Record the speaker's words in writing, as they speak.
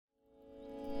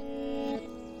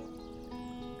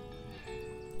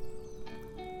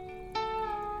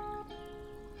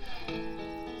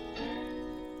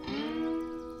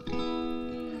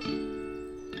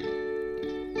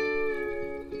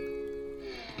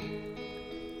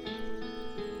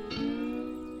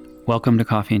Welcome to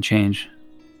Coffee and Change.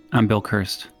 I'm Bill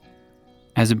Kirst.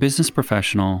 As a business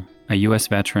professional, a U.S.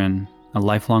 veteran, a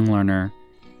lifelong learner,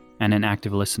 and an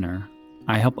active listener,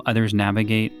 I help others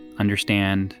navigate,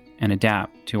 understand, and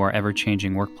adapt to our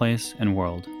ever-changing workplace and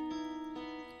world.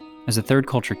 As a third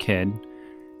culture kid,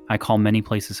 I call many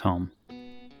places home.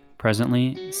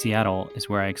 Presently, Seattle is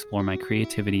where I explore my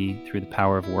creativity through the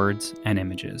power of words and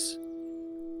images.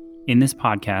 In this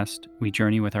podcast, we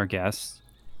journey with our guests,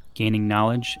 gaining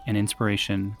knowledge and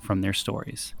inspiration from their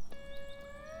stories.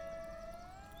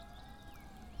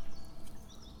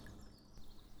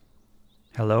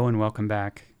 Hello and welcome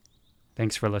back.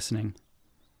 Thanks for listening.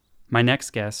 My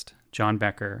next guest, John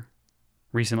Becker,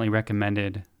 recently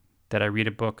recommended that I read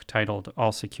a book titled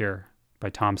All Secure by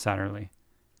Tom Satterley.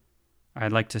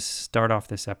 I'd like to start off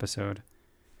this episode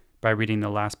by reading the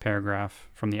last paragraph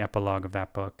from the epilogue of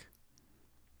that book.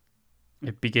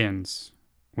 It begins,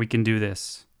 "We can do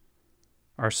this.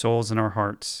 Our souls and our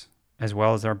hearts, as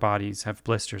well as our bodies, have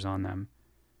blisters on them.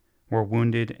 We're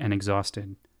wounded and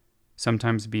exhausted,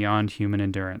 sometimes beyond human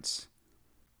endurance.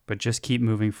 But just keep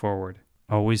moving forward,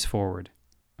 always forward,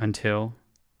 until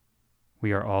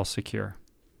we are all secure."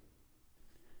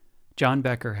 John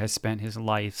Becker has spent his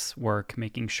life's work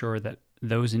making sure that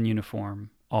those in uniform,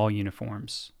 all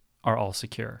uniforms, are all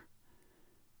secure.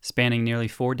 Spanning nearly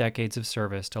 4 decades of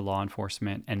service to law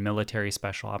enforcement and military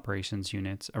special operations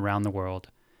units around the world,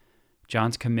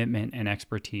 John's commitment and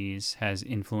expertise has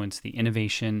influenced the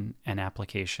innovation and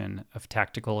application of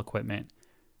tactical equipment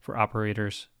for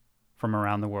operators from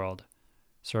around the world,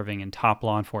 serving in top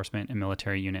law enforcement and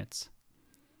military units.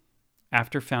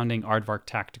 After founding Aardvark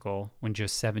Tactical when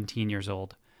just 17 years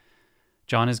old,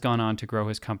 John has gone on to grow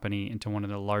his company into one of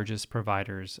the largest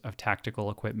providers of tactical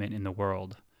equipment in the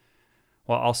world,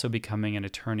 while also becoming an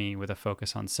attorney with a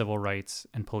focus on civil rights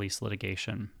and police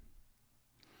litigation.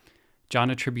 John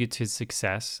attributes his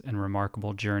success and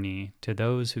remarkable journey to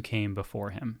those who came before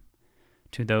him,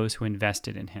 to those who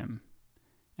invested in him,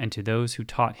 and to those who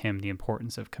taught him the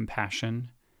importance of compassion,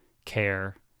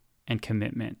 care, and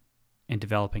commitment in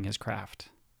developing his craft.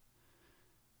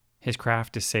 His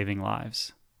craft is saving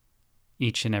lives,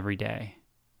 each and every day.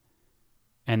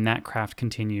 And that craft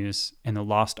continues in the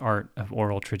lost art of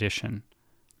oral tradition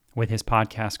with his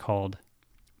podcast called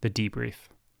The Debrief.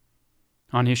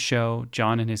 On his show,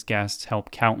 John and his guests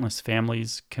help countless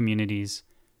families, communities,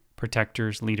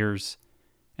 protectors, leaders,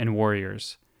 and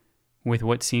warriors with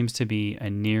what seems to be a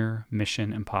near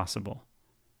mission impossible: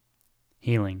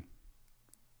 healing.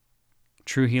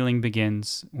 True healing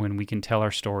begins when we can tell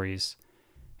our stories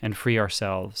and free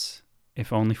ourselves,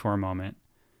 if only for a moment,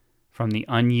 from the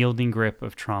unyielding grip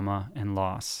of trauma and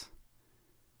loss,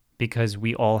 because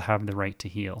we all have the right to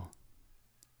heal.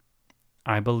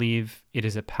 I believe it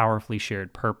is a powerfully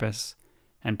shared purpose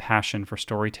and passion for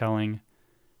storytelling,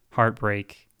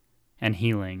 heartbreak, and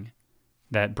healing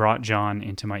that brought John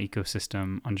into my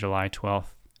ecosystem on July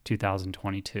 12th,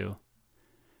 2022.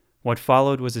 What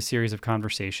followed was a series of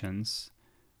conversations.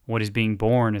 What is being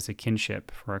born is a kinship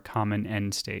for a common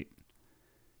end state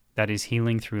that is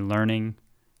healing through learning,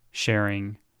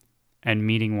 sharing, and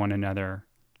meeting one another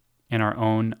in our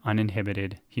own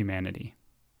uninhibited humanity.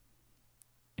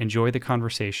 Enjoy the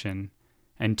conversation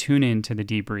and tune in to The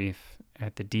Debrief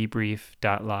at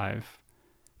thedebrief.live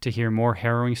to hear more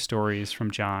harrowing stories from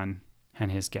John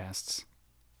and his guests.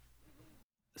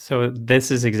 So this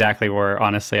is exactly where,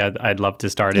 honestly, I'd love to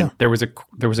start. Yeah. There was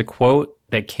a quote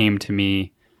that came to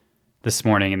me this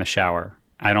morning in the shower.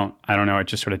 I don't know. It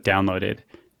just sort of downloaded,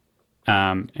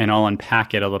 and I'll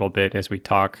unpack it a little bit as we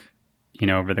talk,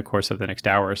 over the course of the next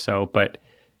hour or so. But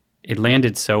it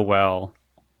landed so well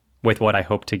with what I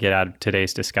hope to get out of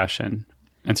today's discussion,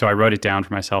 and so I wrote it down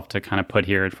for myself to kind of put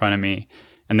here in front of me.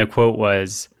 And the quote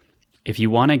was, "If you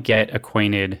want to get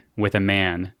acquainted with a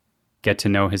man, get to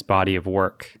know his body of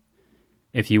work.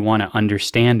 If you want to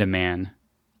understand a man,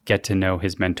 get to know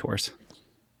his mentors."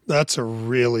 That's a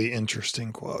really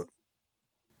interesting quote.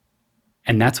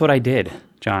 And that's what I did,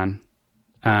 John.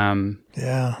 I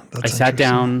sat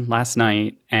down last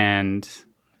night and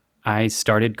I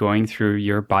started going through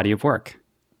your body of work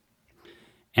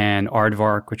and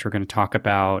Aardvark, which we're going to talk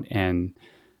about, and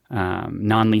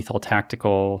non-lethal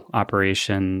tactical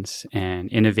operations and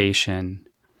innovation.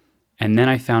 And then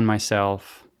I found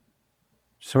myself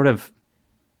sort of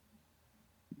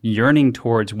yearning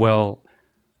towards, well,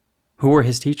 who were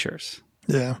his teachers?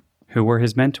 Yeah. Who were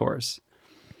his mentors?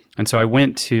 And so I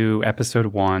went to episode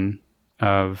 1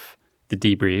 of The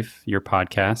Debrief, your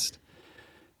podcast,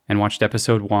 and watched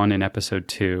episode 1 and episode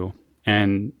 2.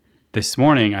 And this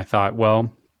morning I thought,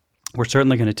 well, we're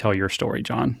certainly going to tell your story,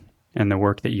 John. and the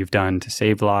work that you've done to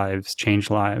save lives, change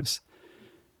lives.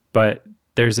 But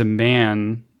there's a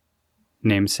man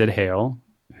named Sid Hale,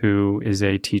 who is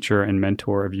a teacher and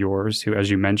mentor of yours, who,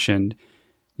 as you mentioned,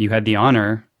 you had the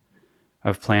honor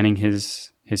of planning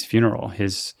his funeral,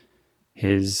 his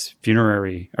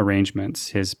funerary arrangements,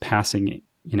 his passing,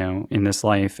 in this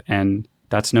life. And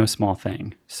that's no small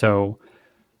thing. So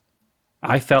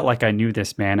I felt like I knew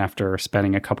this man after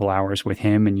spending a couple hours with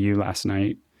him and you last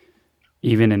night,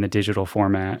 even in the digital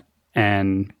format.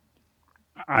 And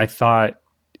I thought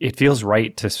it feels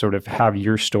right to sort of have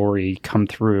your story come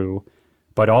through,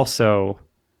 but also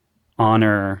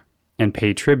honor and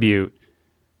pay tribute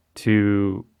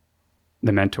to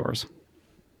the mentors.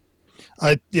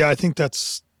 I think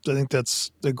that's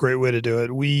a great way to do it.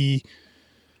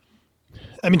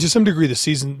 To some degree,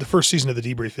 the first season of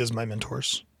The Debrief is my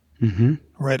mentors,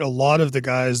 right? A lot of the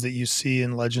guys that you see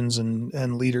in Legends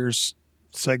and Leaders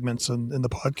segments in the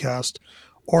podcast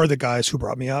are the guys who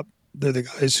brought me up. They're the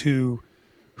guys who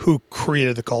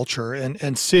created the culture,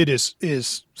 and Sid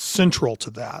is central to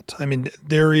that. I mean,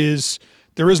 there is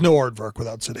no Aardvark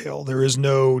without Sid Hale. There is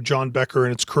no John Becker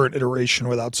in its current iteration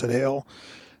without Sid Hale.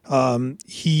 I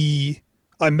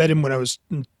met him when I was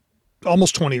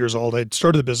almost 20 years old. I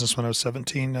started the business when I was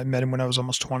 17. I met him when I was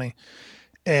almost 20,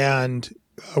 and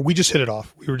we just hit it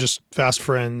off. We were just fast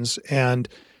friends, and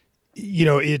you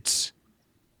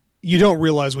don't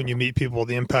realize when you meet people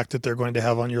the impact that they're going to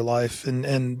have on your life and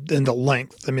the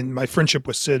length. I mean, my friendship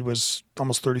with Sid was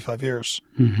almost 35 years.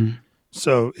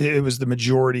 So it was the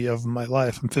majority of my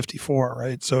life. I'm 54,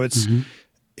 right? So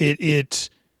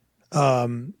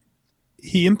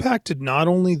he impacted not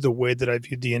only the way that I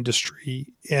viewed the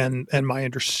industry and my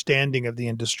understanding of the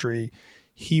industry,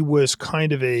 he was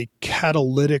kind of a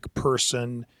catalytic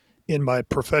person in my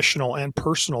professional and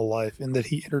personal life, in that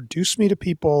he introduced me to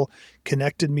people,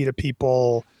 connected me to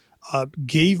people,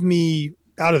 gave me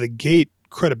out of the gate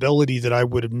credibility that I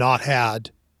would have not had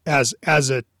as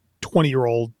a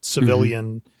 20-year-old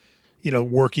civilian,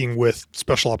 working with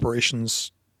special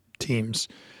operations teams.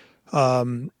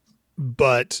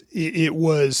 But it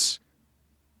was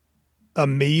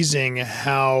amazing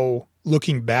how,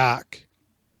 looking back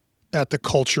at the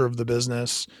culture of the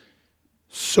business,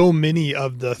 so many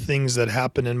of the things that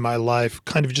happened in my life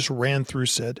kind of just ran through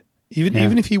Sid,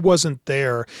 even if he wasn't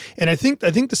there. And I think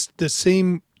the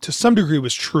same to some degree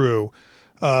was true.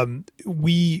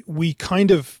 We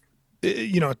kind of,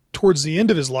 towards the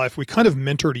end of his life, we kind of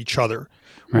mentored each other.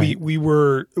 Right. We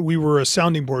were a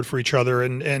sounding board for each other,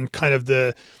 and kind of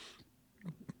the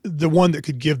one that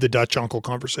could give the Dutch uncle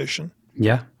conversation.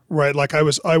 Yeah. Right. Like I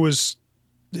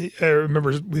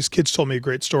remember his kids told me a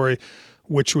great story,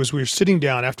 which was, we were sitting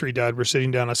down after he died. We're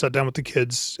sitting down. I sat down with the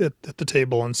kids at the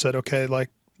table and said, okay,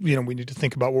 we need to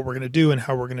think about what we're going to do and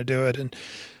how we're going to do it. And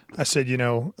I said,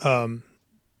 I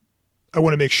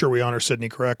want to make sure we honor Sidney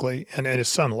correctly. And his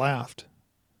son laughed.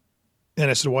 And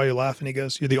I said, why are you laughing? He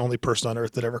goes, you're the only person on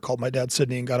earth that ever called my dad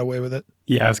Sidney and got away with it.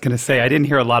 Yeah, I was going to say, I didn't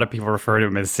hear a lot of people refer to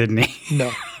him as Sidney.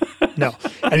 No.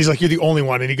 And he's like, you're the only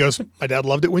one. And he goes, my dad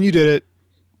loved it when you did it.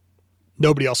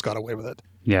 Nobody else got away with it.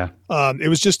 Yeah.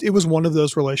 It was one of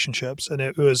those relationships, and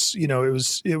it was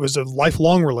a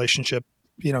lifelong relationship,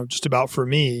 just about for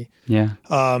me. Yeah.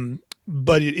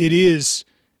 But it is,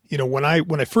 when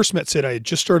I first met Sid, I had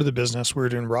just started the business. We were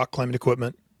doing rock climbing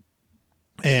equipment,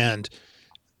 and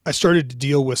I started to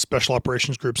deal with special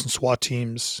operations groups and SWAT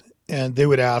teams, and they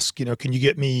would ask, can you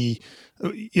get me,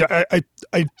 I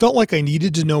felt like I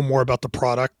needed to know more about the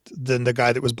product than the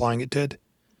guy that was buying it did.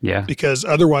 Yeah. Because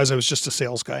otherwise I was just a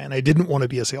sales guy, and I didn't want to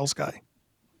be a sales guy.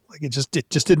 Like it just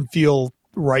didn't feel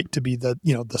right to be the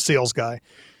sales guy.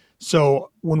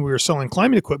 So when we were selling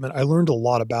climbing equipment, I learned a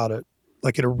lot about it.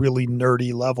 Like at a really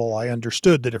nerdy level, I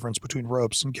understood the difference between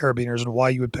ropes and carabiners and why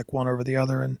you would pick one over the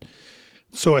other. And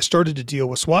so I started to deal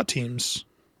with SWAT teams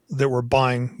that were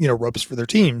buying, ropes for their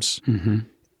teams.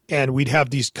 And we'd have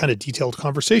these kind of detailed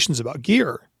conversations about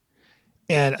gear.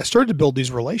 And I started to build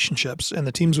these relationships, and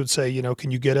the teams would say,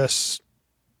 can you get us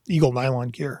Eagle nylon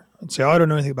gear? I'd say, I don't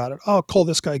know anything about it. I'll call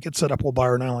this guy, get set up. We'll buy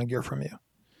our nylon gear from you.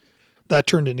 That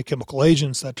turned into chemical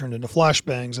agents. That turned into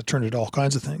flashbangs. That turned into all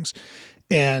kinds of things.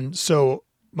 And so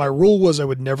my rule was I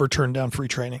would never turn down free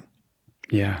training.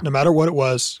 Yeah. No matter what it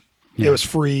was, it was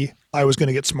free. I was going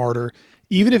to get smarter.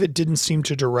 Even if it didn't seem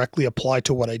to directly apply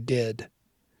to what I did,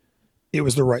 it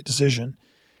was the right decision.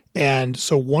 And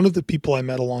so one of the people I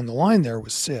met along the line there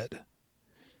was Sid.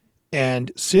 And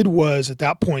Sid was, at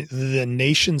that point, the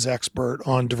nation's expert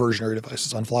on diversionary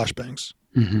devices, on flashbangs.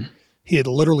 He had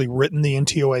literally written the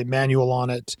NTOA manual on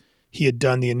it. He had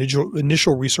done the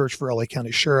initial research for LA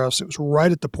County sheriffs. It was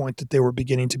right at the point that they were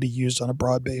beginning to be used on a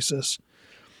broad basis.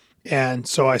 And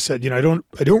so I said, I don't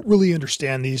really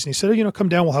understand these. And he said, come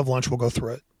down, we'll have lunch, we'll go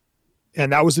through it.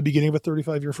 And that was the beginning of a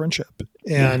 35-year friendship.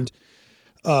 And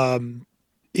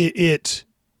it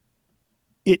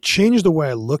changed the way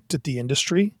I looked at the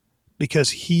industry,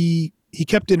 because he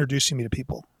kept introducing me to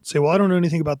people. Say, well, I don't know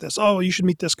anything about this. Oh, you should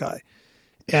meet this guy.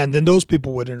 And then those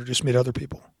people would introduce me to other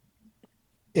people.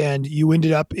 And you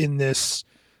ended up in this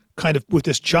with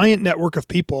this giant network of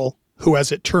people who,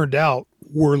 as it turned out,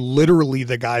 were literally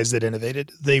the guys that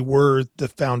innovated. They were the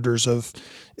founders of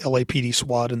LAPD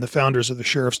SWAT and the founders of the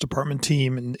Sheriff's Department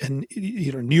team and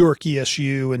New York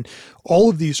ESU and all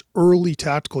of these early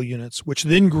tactical units, which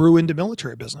then grew into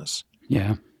military business.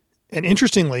 Yeah. And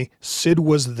interestingly, Sid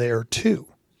was there too.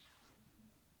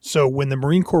 So when the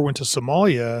Marine Corps went to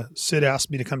Somalia, Sid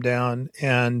asked me to come down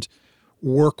and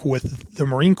work with the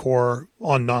Marine Corps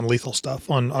on non-lethal stuff,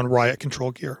 on riot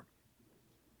control gear.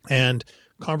 And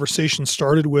conversation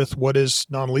started with what is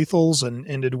non-lethals and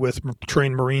ended with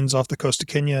trained Marines off the coast of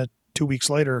Kenya 2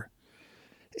 weeks later.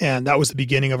 And that was the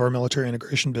beginning of our military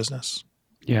integration business.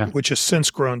 Yeah. Which has since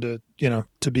grown to,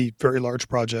 to be very large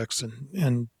projects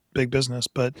and big business.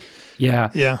 But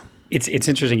yeah. It's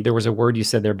interesting. There was a word you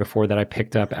said there before that I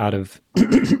picked up out of,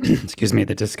 excuse me,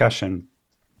 the discussion.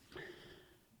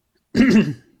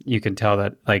 You can tell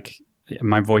that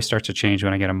my voice starts to change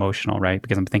when I get emotional, right?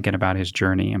 Because I'm thinking about his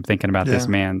journey. I'm thinking about this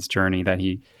man's journey that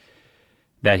he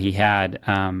had.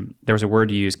 There was a word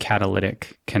you used,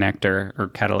 catalytic connector or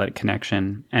catalytic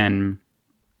connection. And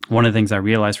one of the things I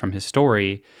realized from his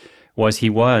story was he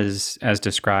was, as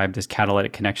described, this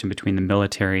catalytic connection between the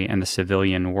military and the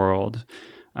civilian world.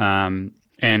 And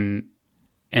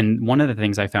one of the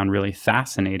things I found really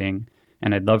fascinating,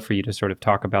 and I'd love for you to sort of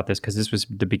talk about this because this was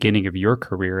the beginning of your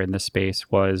career in this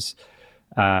space, was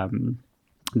the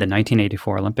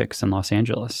 1984 Olympics in Los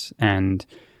Angeles. And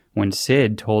when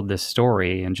Sid told this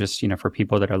story, and just, for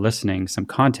people that are listening, some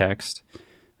context,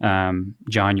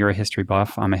 John, you're a history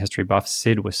buff. I'm a history buff.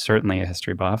 Sid was certainly a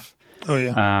history buff. Oh,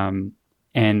 yeah.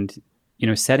 And,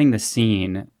 setting the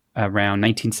scene around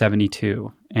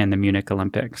 1972 and the Munich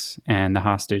Olympics and the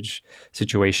hostage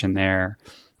situation there,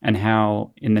 and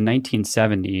how in the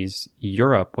 1970s,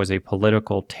 Europe was a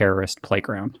political terrorist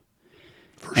playground.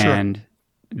 For sure. And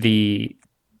the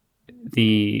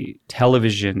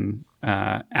television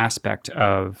aspect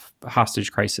of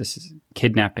hostage crisis,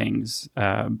 kidnappings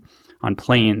on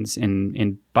planes,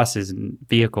 in buses and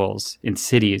vehicles, in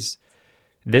cities,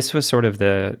 this was sort of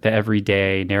the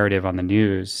everyday narrative on the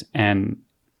news. And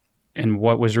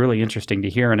what was really interesting to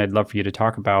hear, and I'd love for you to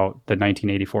talk about the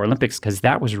 1984 Olympics, because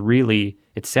that was really,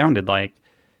 it sounded like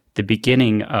the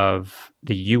beginning of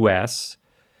the U.S.,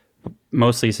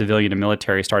 mostly civilian and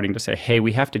military, starting to say, hey,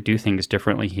 we have to do things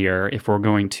differently here if we're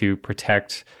going to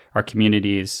protect our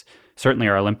communities, certainly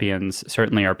our Olympians,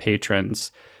 certainly our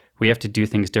patrons. We have to do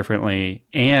things differently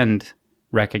and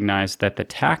recognize that the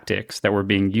tactics that were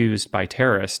being used by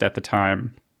terrorists at the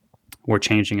time were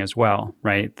changing as well,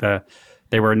 right?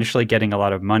 They were initially getting a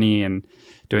lot of money and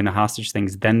doing the hostage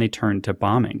things. Then they turned to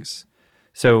bombings.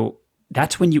 So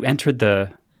that's when you entered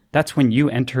the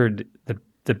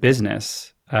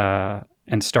business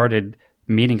and started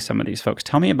meeting some of these folks.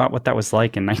 Tell me about what that was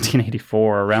like in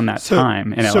 1984, around that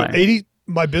time in LA. So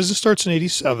my business starts in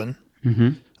 87.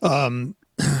 Mm-hmm.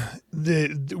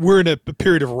 We're in a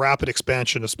period of rapid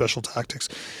expansion of special tactics.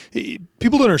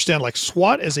 People don't understand,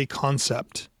 SWAT as a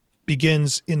concept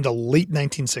begins in the late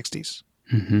 1960s.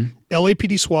 Mm-hmm.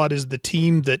 LAPD SWAT is the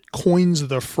team that coins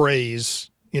the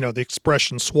phrase, the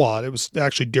expression SWAT. It was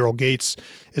actually Daryl Gates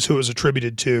is who it was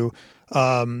attributed to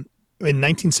in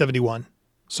 1971.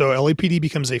 So LAPD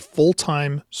becomes a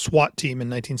full-time SWAT team in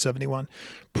 1971.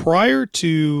 Prior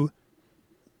to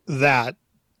that,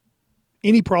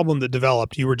 any problem that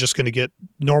developed, you were just going to get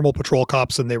normal patrol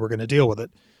cops and they were going to deal with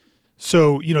it.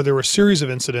 So, there were a series of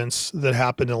incidents that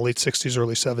happened in the late 60s,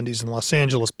 early 70s in Los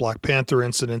Angeles, Black Panther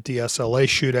incident, the SLA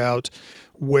shootout,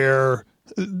 where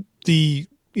the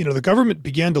government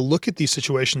began to look at these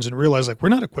situations and realize, we're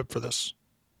not equipped for this.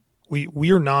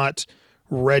 We are not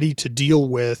ready to deal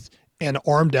with an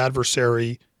armed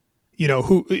adversary,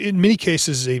 who in many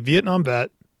cases is a Vietnam vet,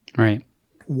 right?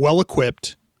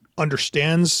 Well-equipped,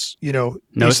 understands, knows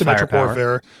asymmetric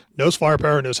warfare, knows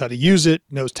firepower, knows how to use it,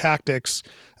 knows tactics.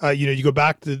 You go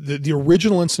back to the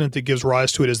original incident that gives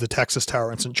rise to it is the Texas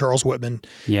Tower incident. Charles Whitman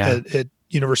at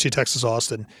University of Texas,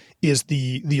 Austin is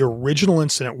the original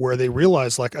incident where they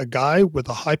realized a guy with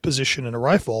a high position and a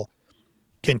rifle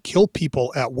can kill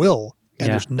people at will and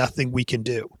there's nothing we can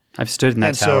do. I've stood in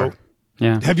that tower.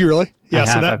 Yeah. Have you really? Yeah.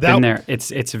 I've been there.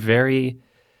 It's very,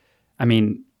 I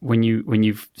mean, when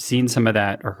you've seen some of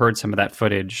that or heard some of that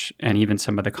footage and even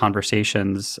some of the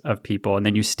conversations of people, and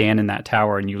then you stand in that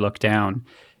tower and you look down,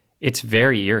 it's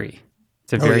very eerie.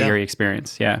 It's a very eerie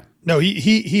experience. Yeah. No,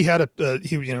 he had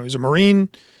he was a Marine.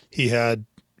 He had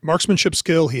marksmanship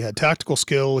skill. He had tactical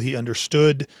skill. He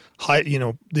understood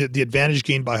the advantage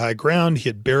gained by high ground. He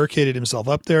had barricaded himself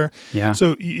up there. Yeah.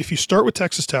 So if you start with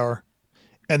Texas Tower,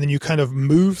 and then you kind of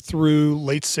move through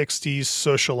late 60s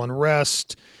social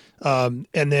unrest, and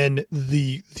then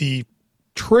the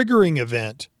triggering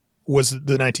event was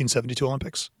the 1972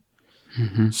 Olympics.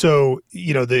 Mm-hmm. So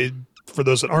for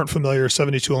those that aren't familiar,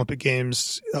 72 Olympic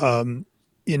Games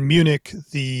in Munich,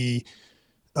 the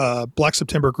Black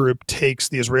September group takes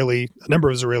a number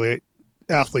of Israeli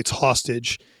athletes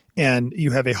hostage, and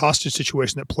you have a hostage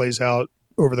situation that plays out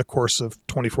over the course of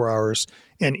 24 hours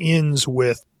and ends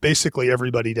with basically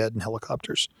everybody dead in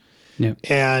helicopters. Yeah.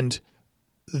 And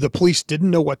the police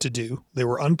didn't know what to do. They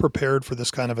were unprepared for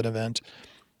this kind of an event.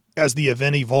 As the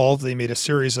event evolved, they made a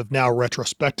series of now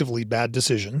retrospectively bad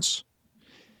decisions.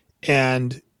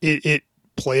 And it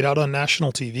played out on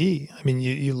national TV. I mean,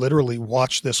 you literally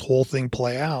watch this whole thing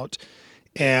play out.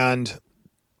 And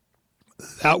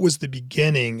that was the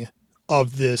beginning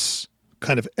of this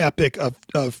kind of epic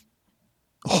of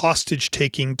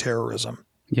hostage-taking terrorism.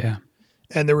 Yeah.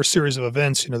 And there were a series of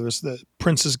events. There was the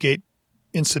Prince's Gate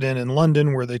incident in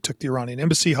London where they took the Iranian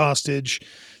embassy hostage.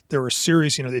 There were a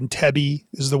series, Entebbe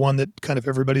is the one that kind of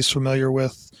everybody's familiar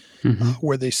with,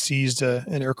 where they seized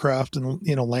an aircraft and,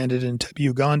 landed in Entebbe,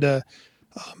 Uganda.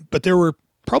 But there were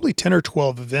probably 10 or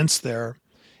 12 events there,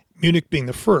 Munich being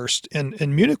the first. And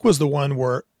Munich was the one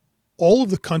where all of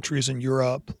the countries in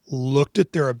Europe looked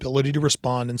at their ability to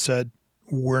respond and said,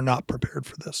 we're not prepared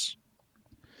for this.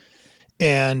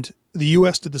 And the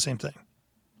U.S. did the same thing.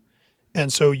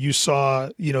 And so you saw,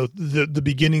 the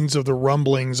beginnings of the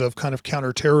rumblings of kind of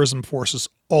counterterrorism forces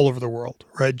all over the world,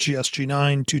 right?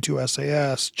 GSG-9, 22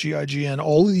 SAS, GIGN,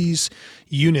 all of these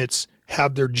units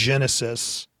have their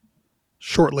genesis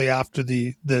shortly after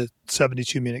the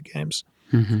 72 Munich Games.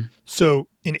 Mm-hmm. So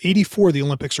in 84, the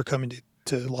Olympics are coming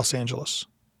to Los Angeles.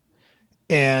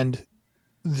 And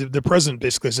the president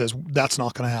basically says, that's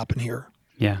not going to happen here.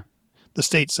 Yeah. The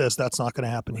state says that's not going to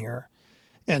happen here.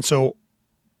 And so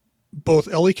both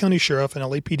LA County Sheriff and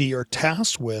LAPD are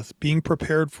tasked with being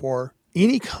prepared for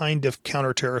any kind of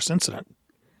counter-terrorist incident,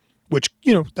 which,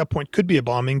 at that point could be a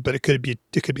bombing, but it could be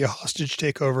a hostage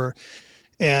takeover.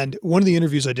 And one of the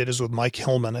interviews I did is with Mike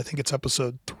Hillman. I think it's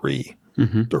episode 3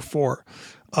 or 4.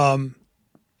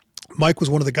 Mike was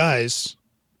one of the guys.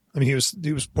 I mean, he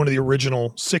was one of the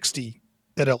original 60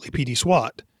 at LAPD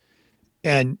SWAT.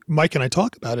 And Mike and I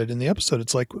talk about it in the episode.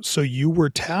 It's like, so you were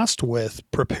tasked with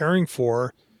preparing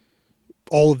for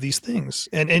all of these things.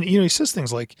 And he says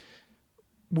things like,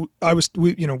 one of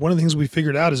the things we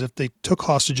figured out is if they took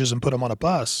hostages and put them on a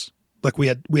bus, like we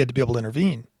had to be able to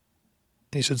intervene. And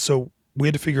he said, so we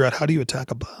had to figure out, how do you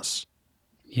attack a bus?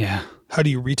 Yeah. How do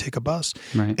you retake a bus?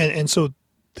 Right. And so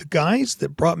the guys that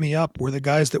brought me up were the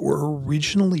guys that were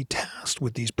originally tasked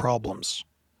with these problems.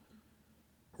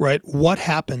 Right? What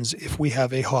happens if we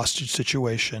have a hostage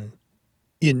situation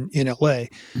in LA?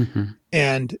 Mm-hmm.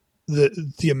 And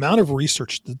the amount of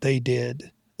research that they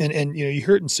did, and you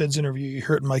hear it in Sid's interview, you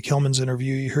hear it in Mike Hillman's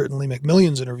interview, you hear it in Lee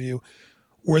McMillion's interview,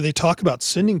 where they talk about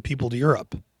sending people to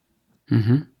Europe.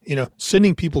 Mm-hmm.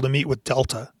 Sending people to meet with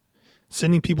Delta,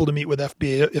 sending people to meet with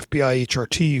FBI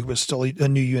HRT, who was still a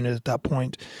new unit at that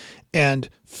point, and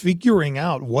figuring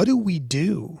out, what do we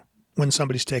do when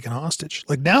somebody's taken hostage?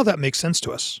 Like, now that makes sense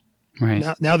to us. Right.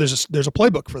 Now there's a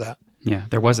playbook for that. Yeah.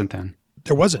 There wasn't then.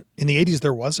 There wasn't. In the 80s,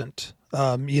 there wasn't.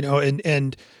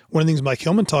 And one of the things Mike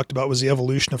Hillman talked about was the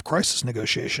evolution of crisis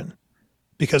negotiation.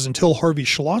 Because until Harvey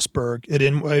Schlossberg at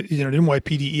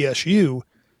NYPD ESU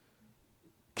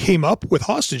came up with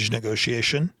hostage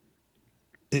negotiation,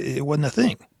 it wasn't a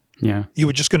thing. Yeah. You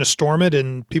were just going to storm it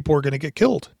and people were going to get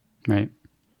killed. Right.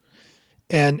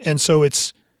 And so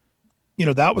it's,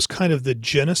 that was kind of the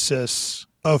genesis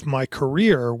of my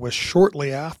career, was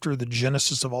shortly after the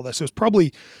genesis of all this. It was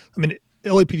probably,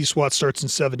 LAPD SWAT starts in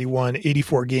 71,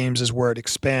 84 Games is where it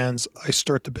expands. I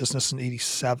start the business in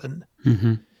 87.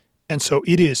 Mm-hmm. And so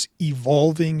it is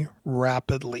evolving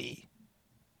rapidly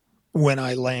when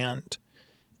I land.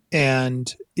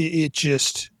 And it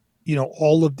just,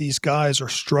 all of these guys are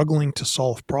struggling to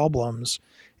solve problems.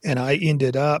 And I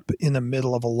ended up in the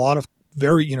middle of a lot of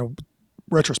very,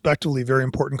 retrospectively very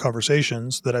important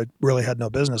conversations that I really had no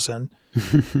business in.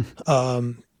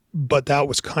 But that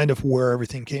was kind of where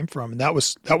everything came from. And that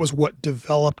was what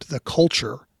developed the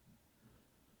culture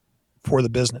for the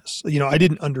business. I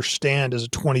didn't understand as a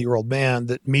 20-year-old man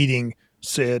that meeting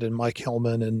Sid and Mike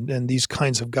Hillman and these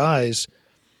kinds of guys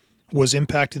was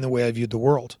impacting the way I viewed the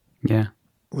world. Yeah.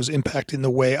 Was impacting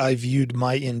the way I viewed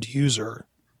my end user.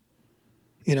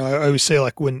 I always say,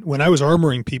 like, when I was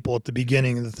armoring people at the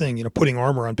beginning of the thing, putting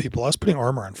armor on people, I was putting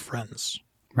armor on friends.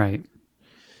 Right.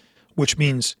 Which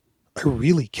means I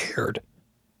really cared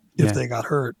if they got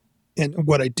hurt. And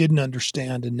what I didn't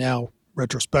understand, and now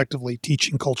retrospectively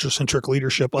teaching culture-centric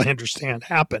leadership, I understand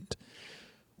happened,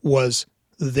 was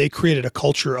they created a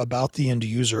culture about the end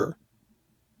user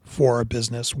for a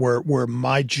business where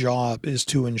my job is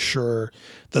to ensure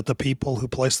that the people who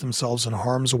place themselves in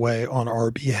harm's way on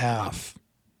our behalf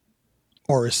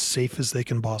are as safe as they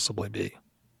can possibly be.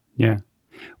 Yeah.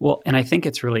 Well, and I think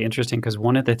it's really interesting because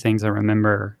one of the things I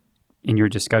remember in your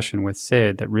discussion with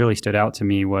Sid that really stood out to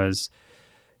me was,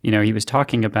 he was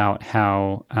talking about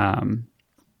how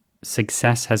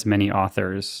success has many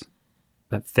authors,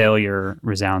 but failure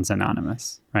resounds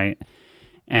anonymous, right?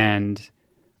 And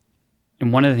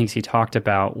one of the things he talked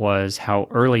about was how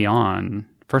early on,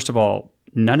 first of all,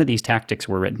 none of these tactics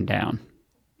were written down.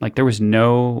 Like there was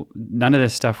none of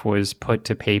this stuff was put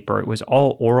to paper. It was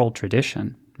all oral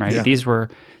tradition, right? Yeah. These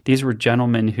were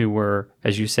gentlemen who were,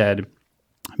 as you said,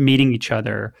 meeting each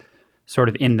other sort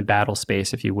of in the battle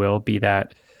space, if you will, be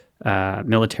that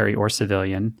military or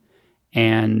civilian,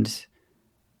 and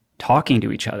talking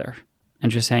to each other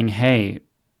and just saying, hey,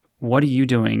 what are you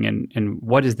doing and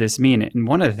what does this mean? And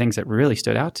one of the things that really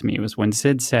stood out to me was when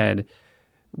Sid said,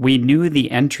 we knew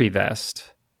the entry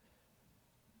vest,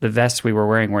 the vests we were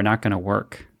wearing were not going to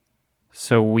work.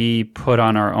 So we put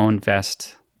on our own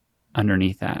vest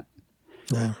underneath that.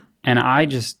 Yeah. And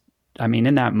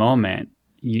in that moment,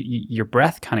 your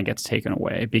breath kind of gets taken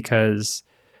away because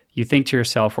you think to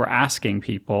yourself, we're asking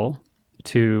people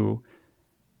to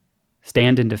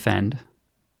stand and defend,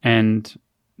 and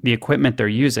the equipment they're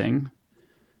using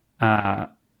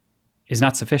is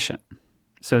not sufficient.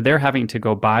 So they're having to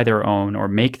go buy their own or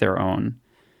make their own.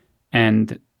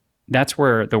 And that's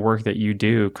where the work that you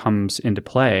do comes into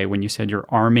play when you said you're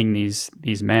arming these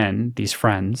men, these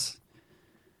friends,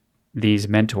 these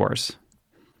mentors.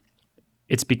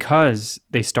 It's because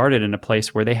they started in a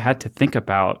place where they had to think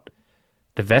about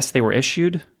the vest they were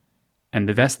issued and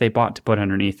the vest they bought to put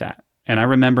underneath that. And I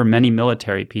remember many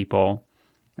military people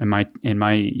in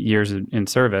my years in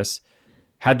service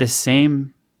had the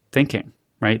same thinking,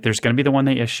 right? There's going to be the one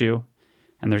they issue,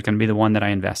 and there's going to be the one that I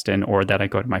invest in or that I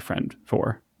go to my friend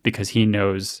for, because he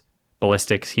knows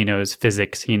ballistics, he knows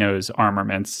physics, he knows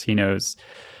armaments, he knows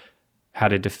how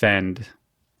to defend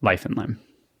life and limb.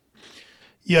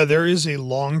 Yeah, there is a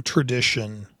long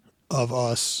tradition of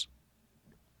us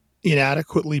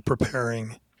inadequately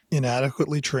preparing,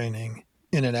 inadequately training,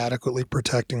 and inadequately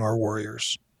protecting our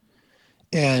warriors.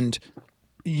 And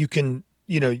you can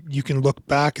look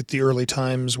back at the early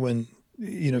times when,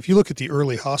 if you look at the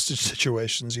early hostage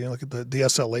situations, look at the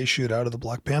SLA shootout of the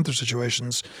Black Panther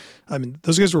situations. I mean,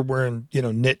 those guys were wearing,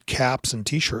 knit caps and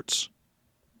T-shirts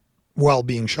while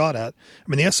being shot at. I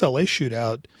mean, the SLA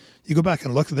shootout, you go back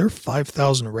and look, there are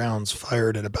 5,000 rounds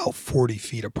fired at about 40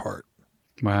 feet apart.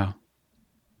 Wow.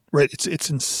 Right. It's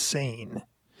insane.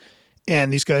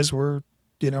 And these guys were,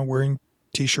 wearing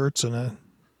T-shirts and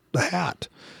a hat.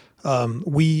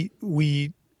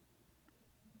 We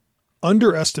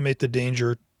underestimate the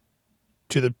danger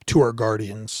to our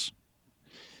guardians.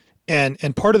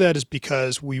 And part of that is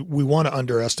because we want to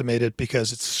underestimate it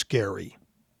because it's scary.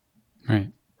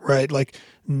 Right. Right. Like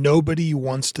nobody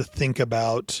wants to think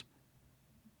about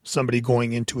somebody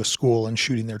going into a school and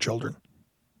shooting their children.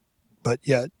 But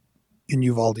yet in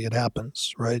Uvalde, it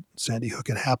happens, right? Sandy Hook,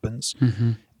 it happens.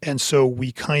 Mm-hmm. And so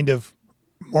we kind of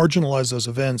marginalize those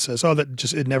events as,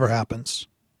 it never happens.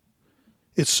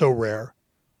 It's so rare.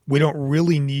 We don't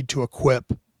really need to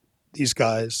equip these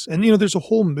guys. And, there's a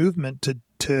whole movement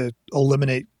to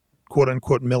eliminate quote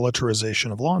unquote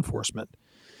militarization of law enforcement.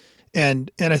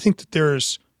 And I think that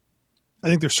there's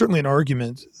certainly an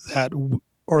argument that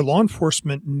our law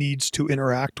enforcement needs to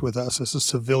interact with us as a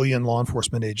civilian law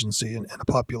enforcement agency and a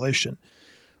population.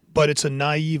 But it's a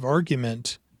naive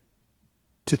argument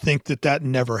to think that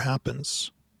never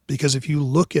happens. Because if you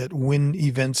look at when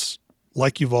events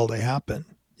like Uvalde happen,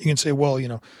 you can say,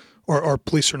 well, our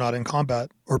police are not in combat,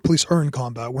 or police are in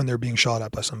combat when they're being shot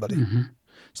at by somebody. Mm-hmm.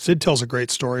 Sid tells a great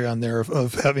story on there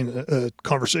of having a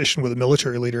conversation with a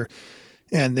military leader,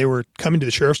 and they were coming to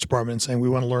the sheriff's department and saying, we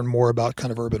want to learn more about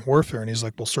kind of urban warfare. And he's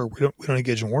like, well, sir, we don't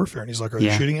engage in warfare. And he's like, are they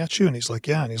shooting at you? And he's like,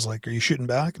 yeah. And he's like, are you shooting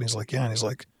back? And he's like, yeah. And he's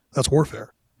like, that's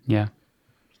warfare. Yeah.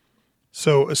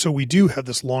 So we do have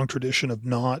this long tradition of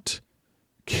not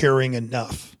caring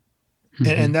enough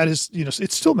And that is,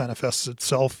 it still manifests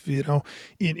itself,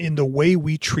 in the way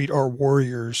we treat our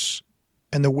warriors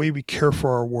and the way we care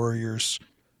for our warriors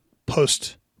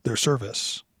post their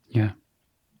service. Yeah.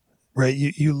 Right.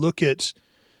 You look at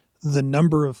the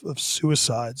number of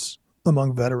suicides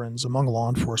among veterans, among law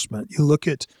enforcement. You look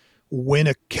at when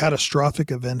a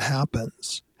catastrophic event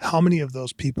happens, how many of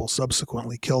those people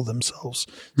subsequently kill themselves,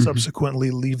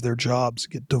 subsequently leave their jobs,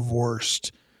 get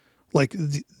divorced. Like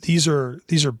these are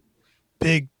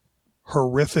big,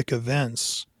 horrific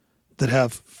events that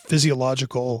have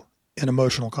physiological and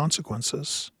emotional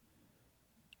consequences,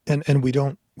 and we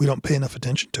don't pay enough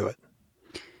attention to it.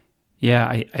 Yeah,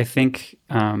 I think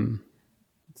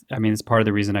it's part of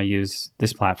the reason I use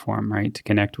this platform, right, to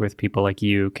connect with people like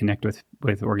you, connect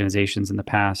with organizations in the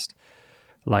past,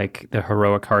 like the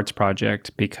Heroic Hearts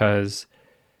Project, because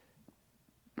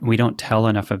we don't tell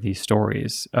enough of these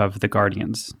stories of the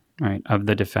guardians, right, of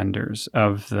the defenders,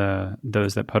 of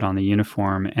those that put on the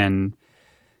uniform. And,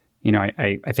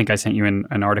 I think I sent you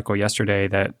an article yesterday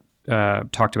that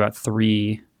talked about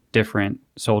 3 different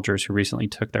soldiers who recently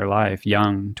took their life,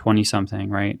 young, 20-something,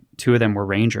 right? 2 of them were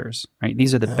Rangers, right?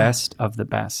 These are the best of the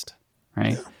best,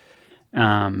 right?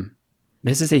 Yeah.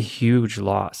 This is a huge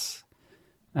loss,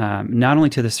 not only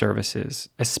to the services,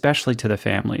 especially to the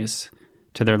families,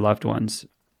 to their loved ones,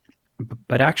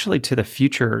 but actually to the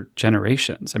future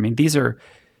generations. I mean, these are,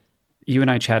 you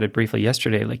and I chatted briefly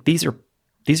yesterday, like these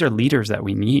are leaders that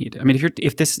we need. I mean,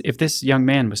 if this young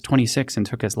man was 26 and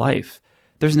took his life,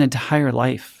 there's an entire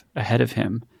life ahead of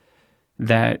him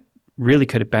that really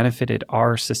could have benefited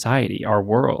our society, our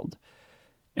world.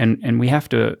 And we have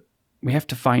to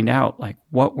find out like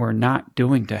what we're not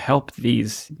doing to help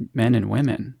these men and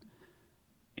women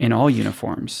in all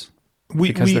uniforms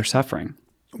because they're suffering.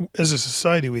 As a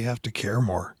society, we have to care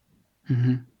more.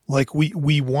 Like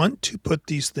we want to put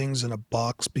these things in a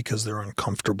box because they're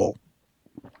uncomfortable.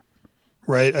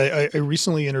 Right. I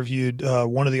recently interviewed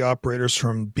one of the operators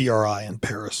from BRI in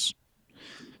Paris.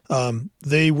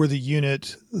 They were the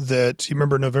unit that, you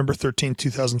remember November 13th,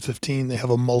 2015, they have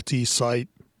a multi-site,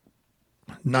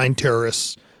 9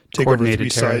 terrorists take over 3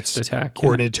 sites.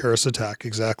 Coordinated terrorist attack,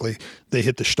 exactly. They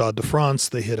hit the Stade de France,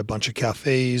 they hit a bunch of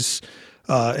cafes,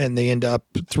 and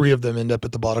 3 of them end up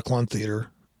at the Bataclan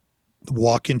Theater,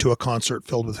 walk into a concert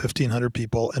filled with 1,500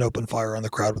 people and open fire on the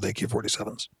crowd with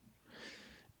AK-47s.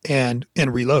 And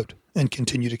reload and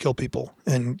continue to kill people.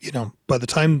 And, by the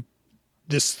time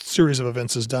this series of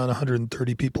events is done,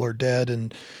 130 people are dead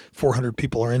and 400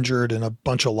 people are injured and a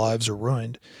bunch of lives are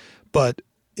ruined. But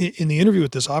in the interview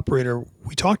with this operator,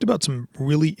 we talked about some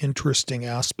really interesting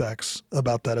aspects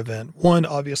about that event. One,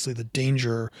 obviously the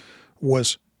danger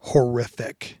was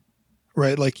horrific,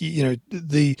 right? Like,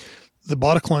 the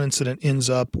Bataclan incident ends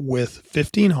up with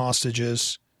 15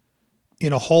 hostages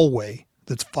in a hallway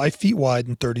that's 5 feet wide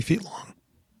and 30 feet long,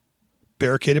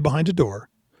 barricaded behind a door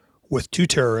with 2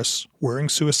 terrorists wearing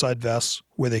suicide vests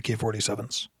with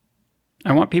AK-47s.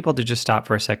 I want people to just stop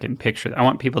for a second, picture. I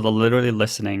want people to literally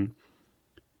listening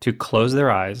to close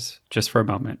their eyes just for a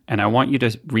moment. And I want you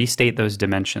to restate those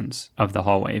dimensions of the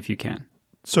hallway if you can.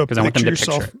 So picture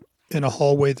yourself in a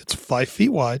hallway that's 5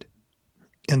 feet wide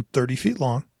and 30 feet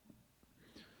long.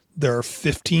 There are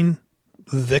 15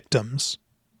 victims,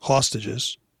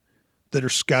 hostages, that are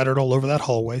scattered all over that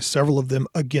hallway, several of them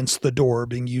against the door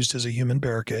being used as a human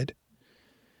barricade.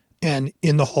 And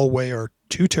in the hallway are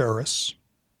 2 terrorists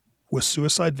with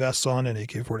suicide vests on and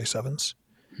AK-47s.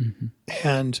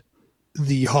 And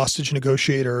the hostage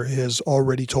negotiator has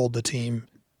already told the team,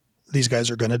 these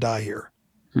guys are going to die here.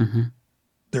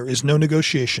 There is no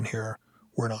negotiation here.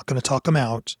 We're not going to talk them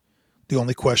out. The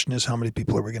only question is, how many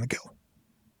people are we going to kill?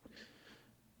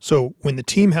 So when the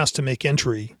team has to make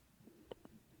entry,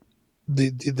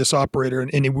 this operator,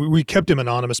 and we kept him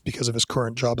anonymous because of his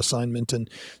current job assignment, and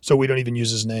so we don't even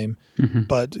use his name.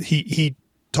 But he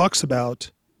talks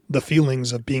about the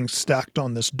feelings of being stacked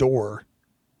on this door,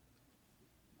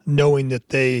 knowing that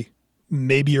they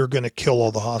maybe are going to kill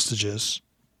all the hostages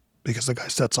because the guy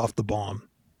sets off the bomb.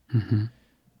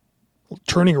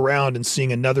 Turning around and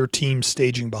seeing another team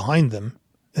staging behind them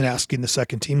and asking the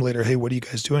second team leader, hey, what are you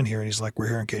guys doing here? And he's like, we're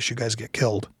here in case you guys get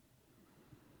killed.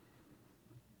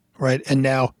 Right. And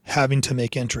now having to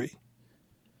make entry.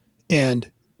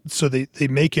 And so they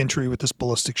make entry with this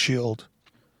ballistic shield.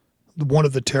 One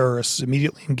of the terrorists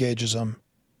immediately engages them,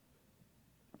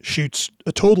 shoots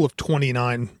a total of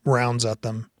 29 rounds at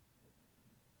them.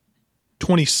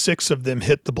 26 of them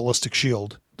hit the ballistic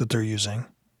shield that they're using.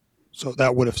 So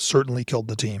that would have certainly killed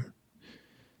the team.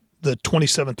 The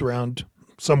 27th round,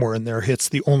 somewhere in there, hits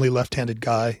the only left-handed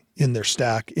guy in their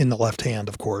stack, in the left hand,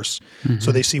 of course.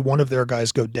 So they see one of their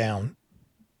guys go down.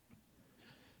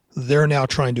 They're now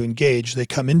trying to engage. They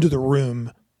come into the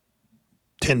room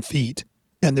 10 feet,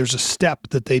 and there's a step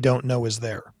that they don't know is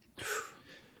there.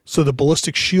 So the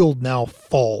ballistic shield now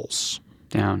falls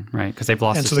down, right? Because they've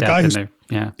lost and a so step. The guy who's,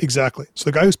 yeah, exactly. So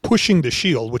the guy who's pushing the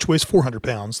shield, which weighs 400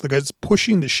 pounds, the guy that's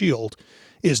pushing the shield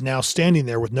is now standing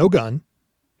there with no gun,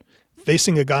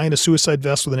 facing a guy in a suicide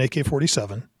vest with an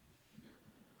AK-47,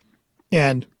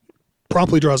 and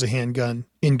promptly draws a handgun,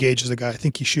 engages the guy. I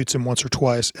think he shoots him once or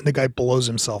twice, and the guy blows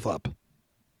himself up.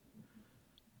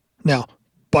 Now,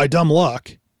 by dumb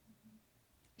luck,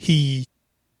 he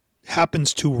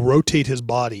happens to rotate his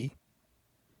body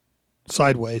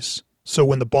sideways. So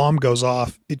when the bomb goes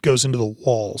off, it goes into the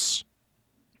walls.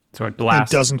 So it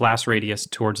blast radius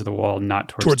towards the wall, not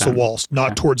towards the walls,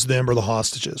 not towards them or the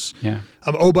hostages. Yeah.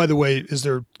 Oh, by the way, as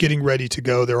they're getting ready to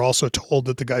go, they're also told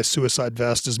that the guy's suicide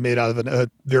vest is made out of a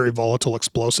very volatile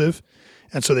explosive,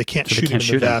 and so they can't shoot him in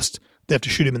the vest. They have to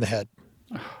shoot him in the head.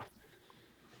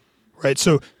 Right.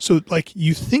 So like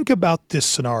you think about this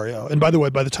scenario, and by the way,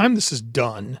 by the time this is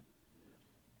done,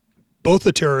 both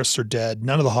the terrorists are dead.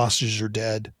 None of the hostages are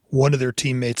dead. One of their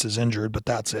teammates is injured, but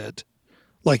that's it.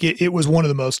 Like it was one of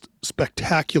the most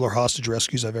spectacular hostage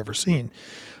rescues I've ever seen.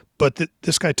 But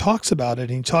this guy talks about it,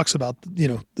 and he talks about,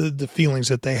 the feelings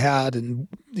that they had, and,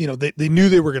 they knew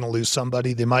they were going to lose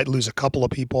somebody. They might lose a couple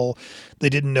of people. They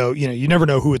didn't know, you never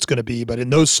know who it's going to be. But in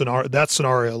that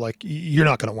scenario, like you're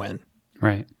not going to win.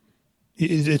 Right.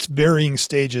 It's varying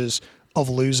stages of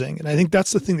losing. And I think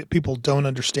that's the thing that people don't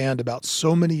understand about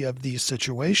so many of these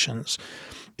situations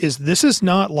is this is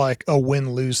not like a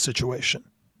win-lose situation.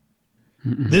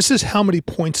 Mm-mm. This is how many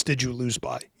points did you lose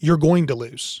by? You're going to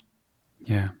lose.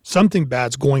 Yeah. Something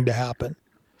bad's going to happen.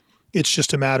 It's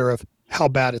just a matter of how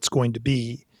bad it's going to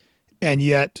be. And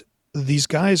yet these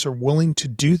guys are willing to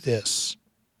do this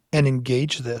and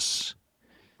engage this.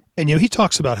 And, he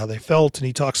talks about how they felt, and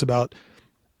he talks about,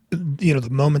 the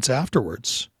moments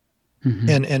afterwards.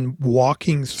 Mm-hmm. and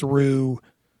walking through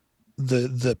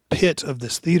the pit of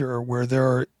this theater where there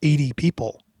are 80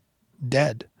 people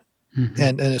dead. Mm-hmm.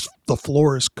 And the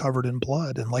floor is covered in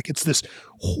blood. And like, it's this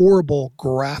horrible,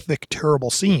 graphic, terrible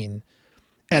scene.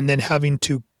 And then having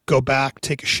to go back,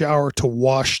 take a shower to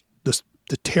wash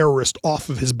the terrorist off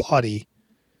of his body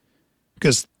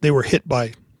because they were hit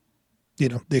by,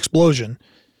 the explosion,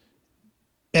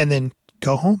 and then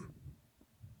go home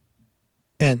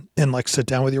and like sit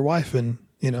down with your wife and,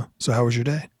 so how was your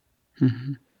day?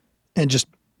 Mm-hmm. And just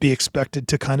be expected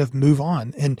to kind of move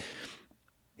on. And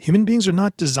human beings are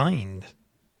not designed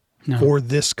for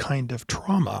this kind of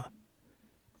trauma.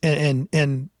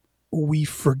 And we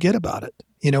forget about it.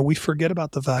 We forget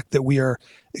about the fact that we are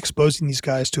exposing these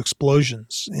guys to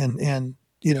explosions and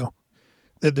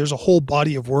that there's a whole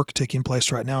body of work taking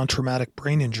place right now on traumatic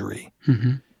brain injury.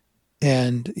 Mm-hmm.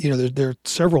 And, there are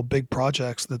several big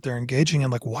projects that they're engaging in.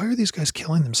 Like, why are these guys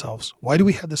killing themselves? Why do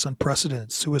we have this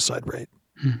unprecedented suicide rate?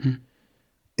 Mm-hmm.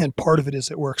 And part of it is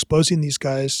that we're exposing these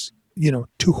guys,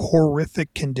 to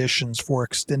horrific conditions for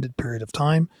extended period of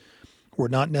time. We're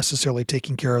not necessarily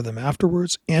taking care of them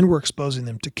afterwards, and we're exposing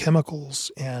them to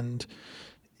chemicals. And,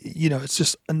 it's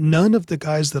just none of the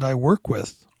guys that I work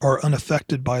with are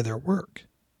unaffected by their work.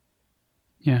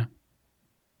 Yeah.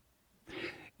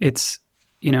 It's,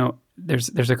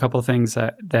 there's a couple of things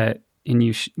that when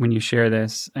you share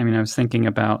this, I mean, I was thinking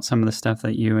about some of the stuff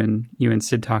that you and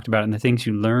Sid talked about and the things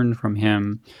you learned from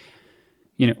him.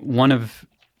 One of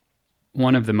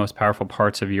the most powerful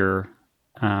parts of your,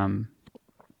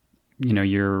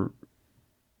 your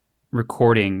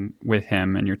recording with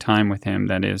him and your time with him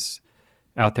that is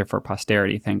out there for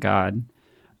posterity, thank God,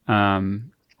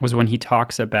 was when he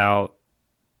talks about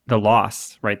the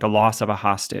loss, right? The loss of a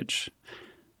hostage.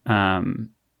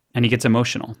 And he gets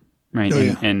emotional, right? Oh,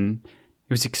 yeah. And it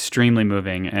was extremely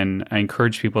moving. And I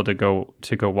encourage people to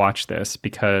go watch this,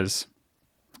 because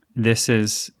this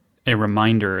is a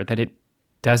reminder that it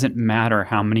doesn't matter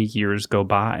how many years go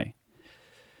by.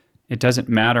 It doesn't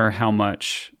matter how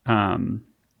much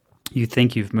you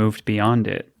think you've moved beyond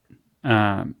it.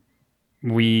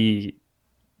 We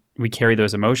carry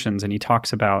those emotions, and he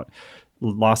talks about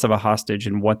loss of a hostage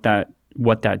and what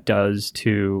that does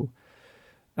to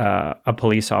a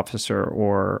police officer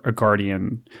or a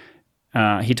guardian.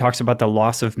 He talks about the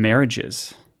loss of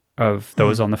marriages of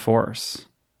those on the force.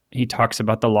 He talks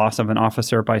about the loss of an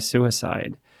officer by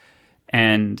suicide.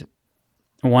 And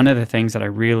one of the things that I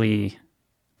really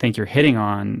think you're hitting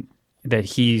on that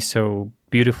he so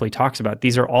beautifully talks about,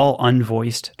 these are all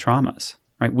unvoiced traumas,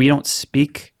 right? We don't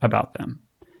speak about them.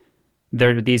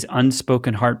 They're these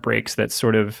unspoken heartbreaks that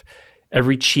sort of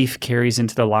every chief carries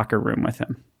into the locker room with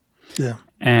him. Yeah.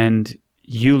 And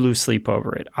You lose sleep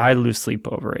over it. I lose sleep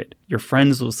over it. Your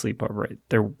friends lose sleep over it.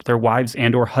 Their wives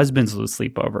and or husbands lose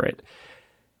sleep over it.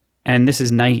 And this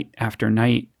is night after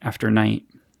night after night.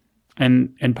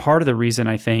 And part of the reason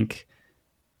I think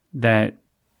that,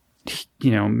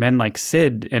 men like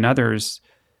Sid and others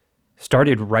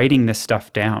started writing this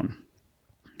stuff down,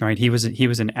 right? He was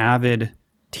an avid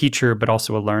teacher, but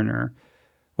also a learner,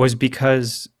 was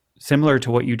because similar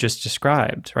to what you just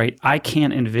described, right? I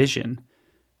can't envision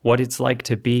what it's like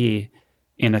to be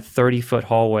in a 30-foot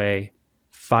hallway,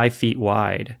 5 feet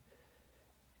wide,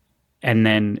 and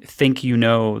then think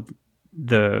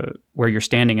where you're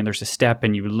standing and there's a step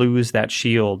and you lose that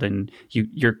shield and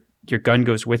your gun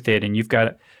goes with it and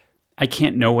I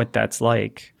can't know what that's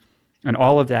like. And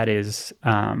all of that is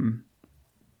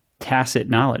tacit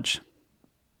knowledge.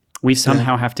 We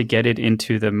somehow have to get it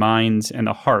into the minds and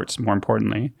the hearts, more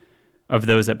importantly, of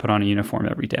those that put on a uniform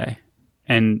every day.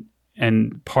 And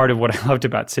part of what I loved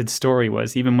about Sid's story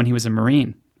was even when he was a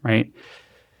Marine, right?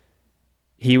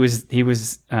 He was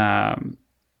at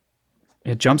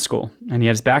jump school and he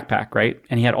had his backpack, right?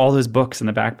 And he had all his books in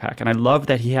the backpack. And I love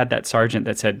that he had that sergeant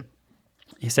that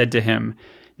said to him,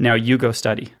 now you go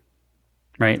study,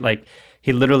 right? Like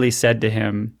he literally said to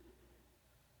him,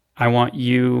 I want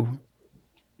you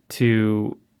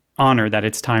to honor that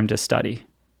it's time to study.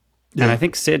 Yeah. And I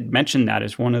think Sid mentioned that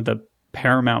as one of the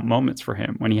paramount moments for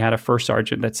him when he had a first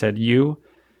sergeant that said,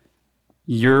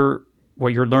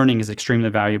 what you're learning is extremely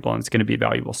valuable and it's going to be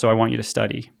valuable. So I want you to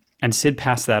study. And Sid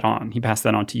passed that on. He passed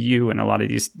that on to you and a lot of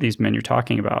these men you're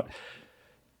talking about.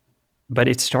 But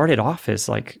it started off as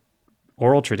like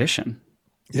oral tradition.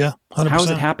 Yeah, 100%. How is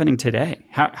it happening today?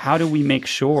 How do we make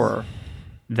sure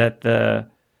that the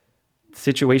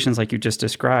situations like you just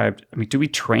described, I mean, do we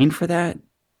train for that?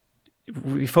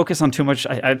 We focus on too much.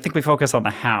 I think we focus on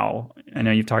the how. I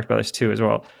know you've talked about this too as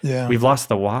well. Yeah. We've lost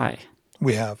the why.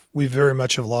 We have. We very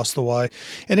much have lost the why.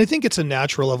 And I think it's a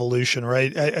natural evolution,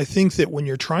 right? I think that when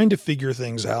you're trying to figure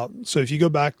things out, so if you go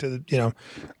back to,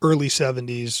 early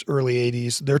 70s, early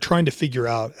 80s, they're trying to figure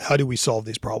out how do we solve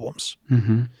these problems?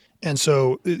 Mm-hmm. And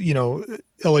so,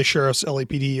 LA sheriffs,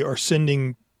 LAPD are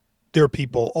sending their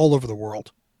people all over the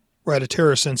world, right? A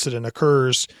terrorist incident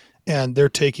occurs and they're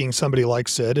taking somebody like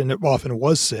Sid, and it often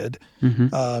was Sid,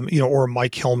 mm-hmm. Or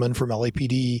Mike Hillman from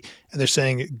LAPD, and they're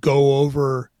saying, go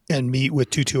over and meet with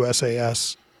 22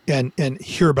 SAS and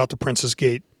hear about the Princess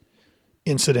Gate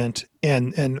incident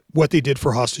and what they did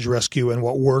for hostage rescue and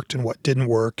what worked and what didn't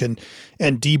work and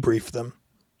debrief them.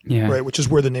 Yeah. Right. Which is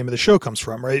where the name of the show comes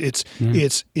from, right? It's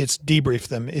debrief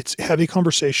them. It's have a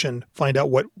conversation, find out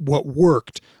what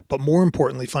worked, but more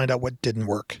importantly, find out what didn't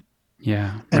work.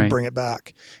 Yeah. And bring it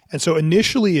back. And so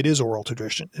initially it is oral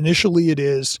tradition. Initially it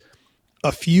is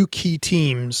a few key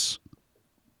teams,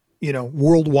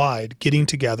 worldwide getting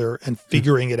together and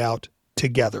figuring it out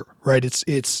together, right? It's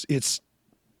at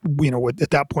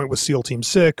that point with SEAL Team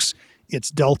 6, it's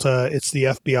Delta, it's the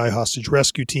FBI hostage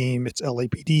rescue team, it's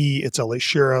LAPD, it's LA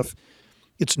Sheriff,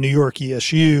 it's New York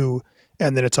ESU,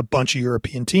 and then it's a bunch of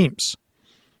European teams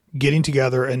getting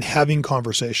together and having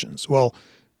conversations. Well,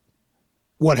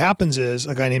 what happens is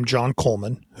a guy named John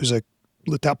Coleman, who's at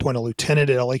that point a lieutenant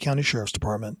at LA County Sheriff's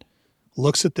Department,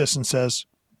 looks at this and says,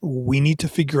 we need to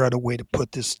figure out a way to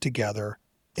put this together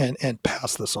and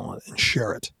pass this on and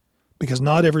share it, because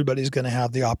not everybody's going to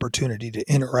have the opportunity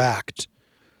to interact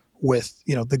with,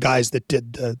 the guys that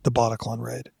did the Bataclan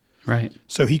raid. Right.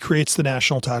 So he creates the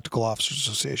National Tactical Officers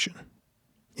Association,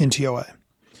 NTOA.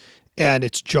 And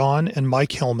it's John and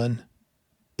Mike Hillman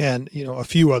and, a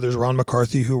few others, Ron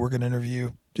McCarthy, who we're going to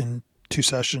interview in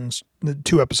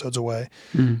 2 episodes away.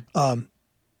 Mm-hmm.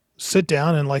 Sit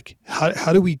down and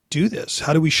how do we do this?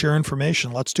 How do we share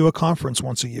information? Let's do a conference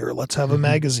once a year. Let's have a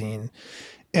magazine.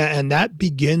 And that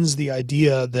begins the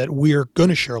idea that we're going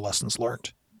to share lessons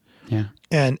learned. Yeah.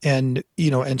 And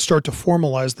start to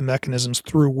formalize the mechanisms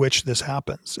through which this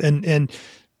happens. And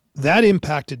that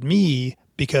impacted me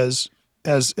because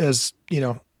as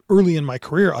early in my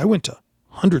career, I went to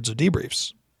hundreds of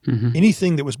debriefs. Mm-hmm.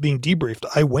 Anything that was being debriefed,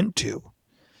 I went to.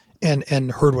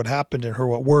 And heard what happened and heard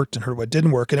what worked and heard what didn't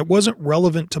work. And it wasn't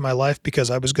relevant to my life because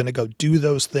I was going to go do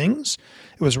those things.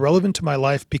 It was relevant to my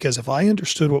life because if I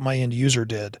understood what my end user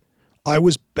did, I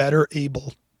was better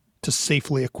able to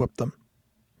safely equip them.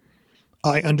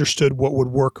 I understood what would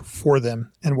work for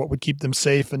them and what would keep them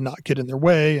safe and not get in their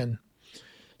way. And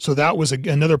so that was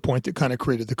another point that kind of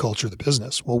created the culture of the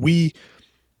business. Well, we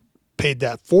paid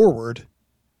that forward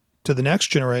to the next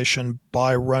generation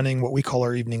by running what we call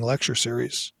our evening lecture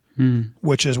series.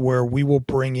 Which is where we will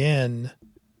bring in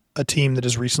a team that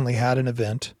has recently had an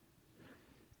event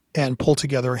and pull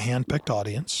together a hand-picked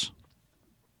audience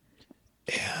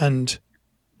and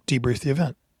debrief the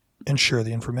event and share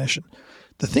the information.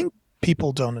 The thing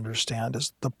people don't understand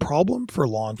is the problem for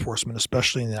law enforcement,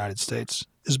 especially in the United States,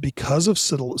 is because of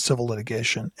civil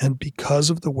litigation and because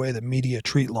of the way that media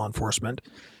treat law enforcement,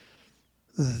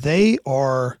 they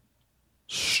are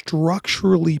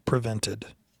structurally prevented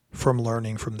from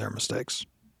learning from their mistakes.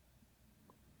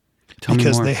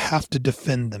 Because they have to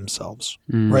defend themselves,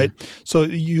 right? So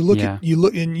you look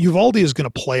and Uvalde is going to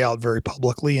play out very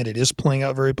publicly, and it is playing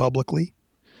out very publicly.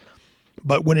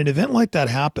 But when an event like that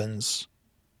happens,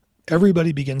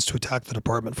 everybody begins to attack the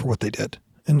department for what they did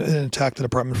and attack the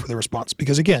department for their response.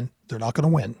 Because again, they're not going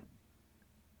to win,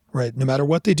 right? No matter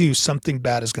what they do, something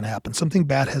bad is going to happen. Something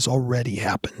bad has already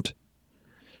happened,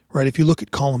 right? If you look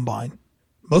at Columbine,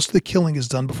 most of the killing is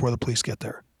done before the police get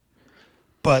there.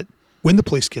 But when the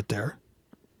police get there,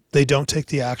 they don't take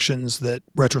the actions that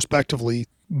retrospectively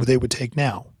they would take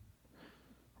now,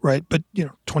 right? But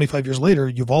 25 years later,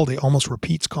 Uvalde almost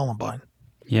repeats Columbine.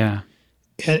 Yeah.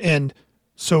 And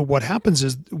so what happens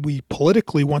is we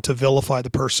politically want to vilify the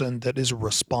person that is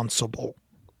responsible.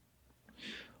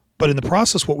 But in the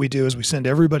process, what we do is we send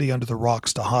everybody under the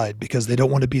rocks to hide because they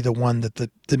don't want to be the one that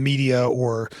the media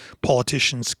or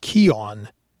politicians key on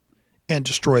and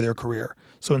destroy their career.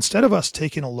 So instead of us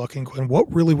taking a look and going,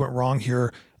 what really went wrong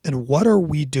here and what are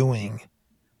we doing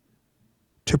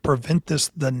to prevent this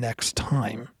the next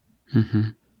time? Mm-hmm.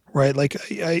 Right? Like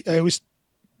I always,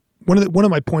 one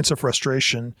of my points of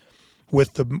frustration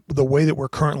with the way that we're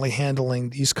currently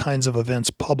handling these kinds of events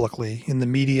publicly in the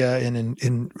media and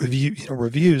in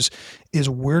reviews is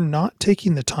we're not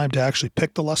taking the time to actually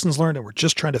pick the lessons learned, and we're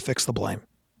just trying to fix the blame.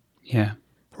 Yeah.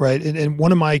 Right. And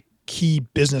one of my key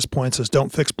business points is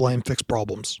don't fix blame, fix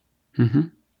problems. Mm-hmm.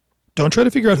 Don't try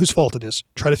to figure out whose fault it is.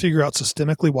 Try to figure out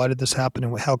systemically why did this happen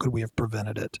and how could we have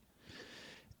prevented it.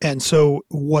 And so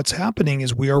what's happening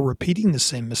is we are repeating the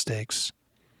same mistakes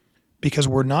because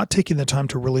we're not taking the time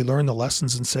to really learn the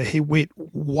lessons and say, hey, wait,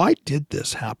 why did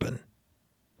this happen?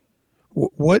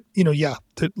 Look,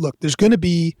 there's going to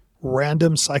be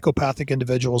random psychopathic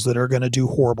individuals that are going to do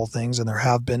horrible things, and there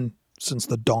have been since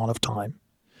the dawn of time.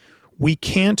 We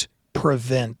can't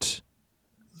prevent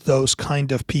those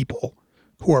kind of people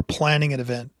who are planning an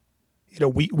event.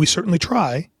 We certainly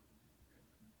try.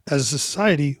 As a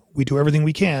society, we do everything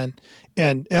we can,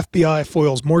 and FBI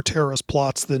foils more terrorist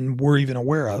plots than we're even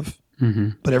aware of. Mm-hmm.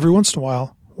 But every once in a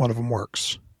while, one of them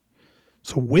works.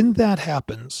 So when that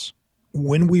happens,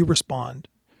 when we respond,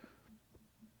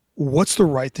 what's the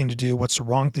right thing to do? What's the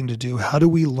wrong thing to do? How do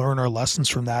we learn our lessons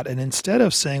from that? And instead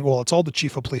of saying, well, it's all the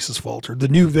chief of police's fault, or the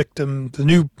new victim, the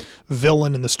new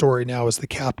villain in the story now is the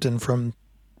captain from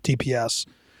DPS.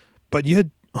 But you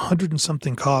had 100 and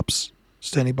something cops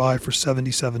standing by for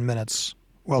 77 minutes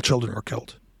while children were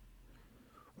killed.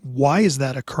 Why is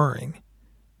that occurring?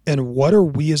 And what are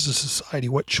we as a society,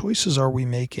 what choices are we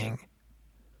making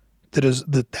that is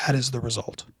the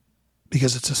result?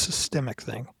 Because it's a systemic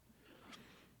thing.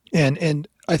 And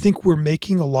I think we're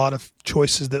making a lot of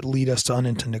choices that lead us to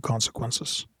unintended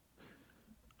consequences.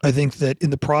 I think that in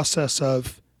the process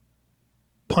of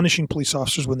punishing police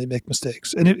officers when they make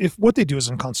mistakes, and if what they do is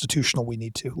unconstitutional, we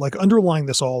need to. Like underlying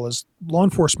this all is law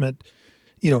enforcement,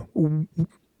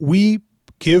 we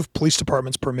give police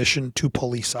departments permission to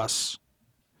police us.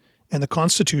 And the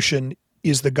Constitution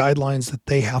is the guidelines that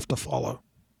they have to follow.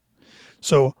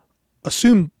 So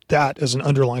assume that as an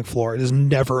underlying flaw. It is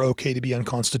never okay to be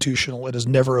unconstitutional. It is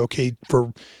never okay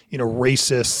for,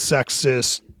 racist,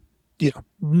 sexist,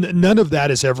 none of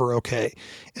that is ever okay.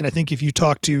 And I think if you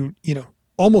talk to,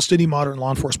 almost any modern law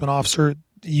enforcement officer,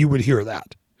 you would hear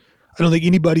that. I don't think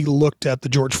anybody looked at the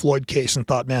George Floyd case and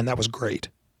thought, man, that was great.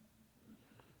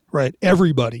 Right?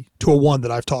 Everybody, to a one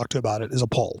that I've talked to about it, is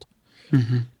appalled.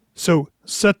 Mm-hmm. So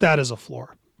set that as a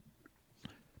floor.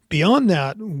 Beyond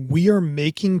that, we are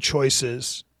making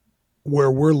choices where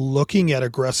we're looking at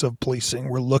aggressive policing.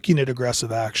 We're looking at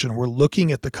aggressive action. We're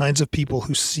looking at the kinds of people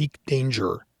who seek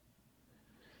danger.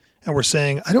 And we're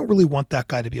saying, I don't really want that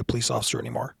guy to be a police officer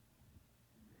anymore.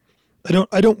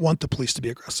 I don't want the police to be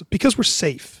aggressive because we're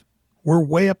safe. We're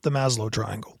way up the Maslow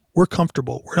triangle. We're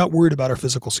comfortable. We're not worried about our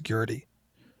physical security.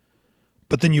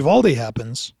 But then Uvalde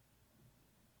happens,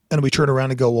 and we turn around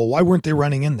and go, well, why weren't they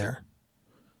running in there?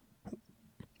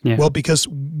 Yeah. Well, because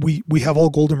we have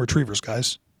all golden retrievers,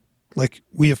 guys. Like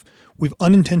we've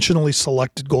unintentionally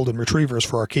selected golden retrievers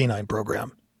for our canine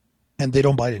program, and they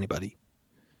don't bite anybody.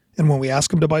 And when we ask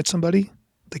them to bite somebody,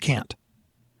 they can't.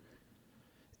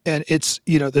 And it's,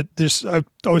 I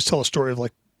always tell a story of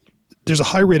like, there's a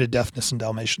high rate of deafness in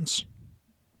Dalmatians.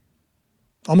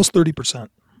 Almost 30%,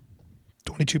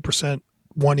 22%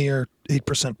 one ear,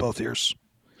 8% both ears.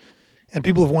 And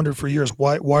people have wondered for years,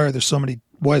 why are there so many,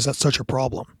 why is that such a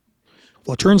problem?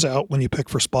 Well, it turns out when you pick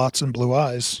for spots and blue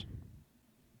eyes,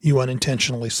 you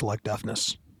unintentionally select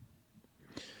deafness.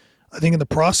 I think in the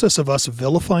process of us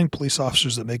vilifying police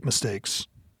officers that make mistakes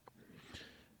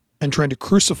and trying to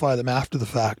crucify them after the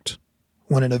fact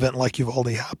when an event like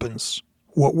Uvalde happens,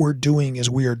 what we're doing is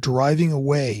we are driving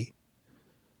away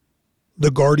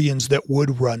the guardians that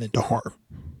would run into harm.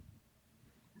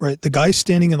 Right? The guys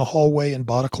standing in the hallway in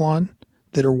Bataclan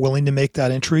that are willing to make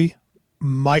that entry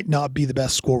might not be the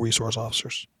best school resource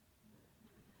officers.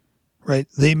 Right?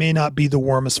 They may not be the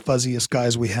warmest, fuzziest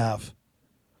guys we have.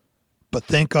 But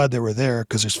thank God they were there,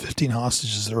 because there's 15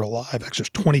 hostages that are alive. Actually, there's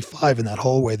 25 in that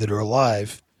hallway that are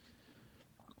alive,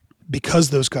 because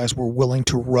those guys were willing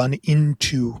to run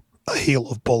into a hail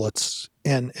of bullets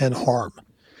and harm.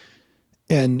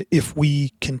 And if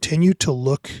we continue to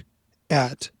look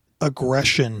at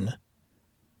aggression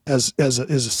as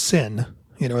a sin,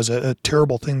 as a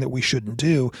terrible thing that we shouldn't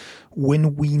do,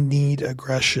 when we need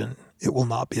aggression, it will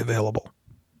not be available.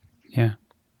 Yeah.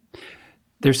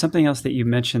 There's something else that you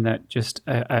mentioned that just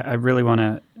I really want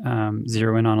to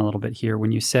zero in on a little bit here.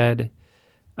 When you said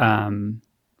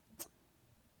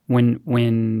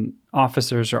when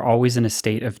officers are always in a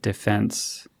state of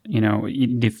defense,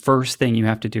 the first thing you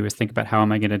have to do is think about, how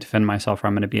am I going to defend myself, or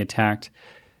I'm going to be attacked.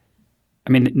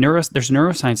 I mean, there's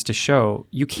neuroscience to show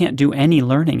you can't do any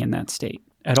learning in that state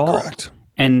at all. Correct.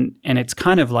 And it's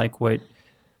kind of like what,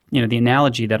 the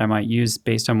analogy that I might use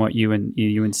based on what you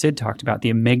and Sid talked about,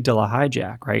 the amygdala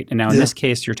hijack, right? And now in this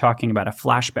case, you're talking about a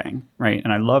flashbang, right?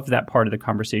 And I love that part of the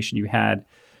conversation you had,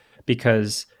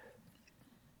 because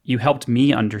you helped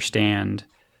me understand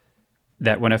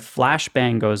that when a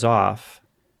flashbang goes off,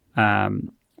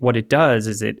 what it does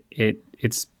is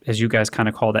it's, as you guys kind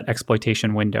of call that,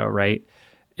 exploitation window, right?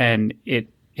 And it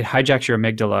hijacks your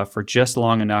amygdala for just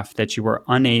long enough that you were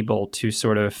unable to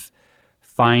sort of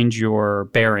find your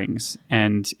bearings.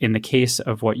 And in the case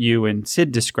of what you and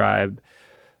Sid describe,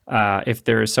 if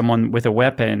there is someone with a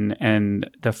weapon and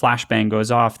the flashbang goes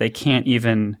off, they can't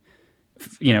even,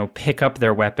 pick up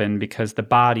their weapon, because the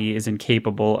body is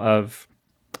incapable of,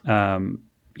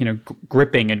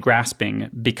 gripping and grasping,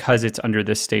 because it's under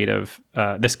this state of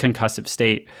this concussive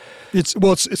state. It's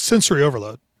sensory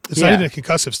overload. It's not even a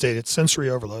concussive state. It's sensory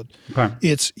overload. Okay.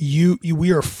 It's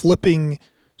we are flipping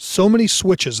so many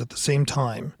switches at the same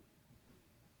time,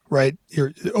 right?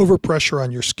 You're overpressure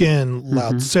on your skin,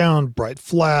 loud sound, bright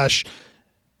flash.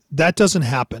 That doesn't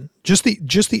happen. Just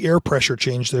the air pressure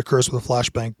change that occurs with a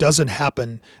flashbang doesn't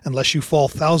happen unless you fall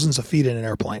thousands of feet in an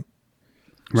airplane.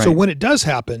 Right. So when it does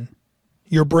happen,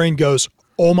 your brain goes,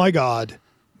 "Oh my God,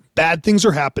 bad things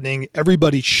are happening.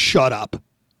 Everybody shut up.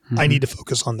 I need to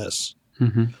focus on this."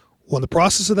 Well, in the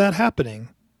process of that happening,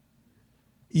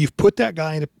 you've put that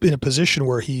guy in a position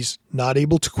where he's not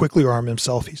able to quickly arm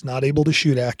himself. He's not able to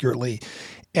shoot accurately.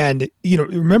 And,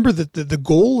 remember that the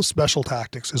goal of special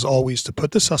tactics is always to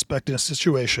put the suspect in a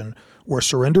situation where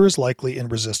surrender is likely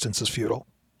and resistance is futile.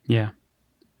 Yeah.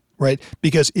 Right?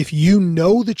 Because if you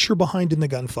know that you're behind in the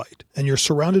gunfight and you're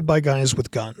surrounded by guys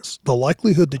with guns, the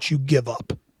likelihood that you give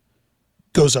up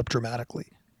goes up dramatically.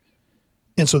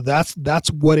 And so that's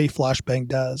what a flashbang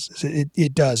does.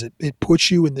 It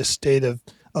puts you in this state of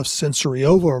sensory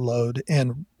overload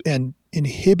and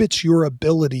inhibits your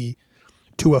ability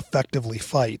to effectively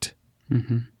fight.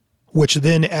 Which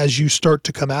then, as you start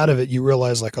to come out of it, you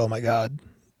realize, like, oh my God,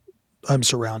 I'm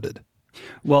surrounded.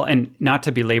 Well, and not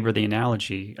to belabor the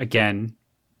analogy, again,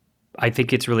 I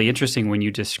think it's really interesting when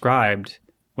you described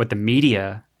what the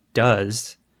media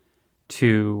does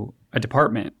to a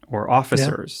department or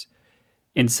officers.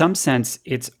 Yeah. In some sense,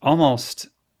 it's almost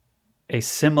a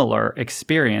similar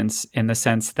experience, in the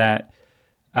sense that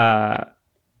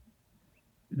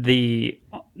the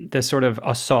sort of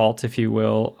assault, if you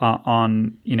will,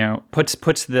 on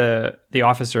puts the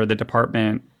officer, the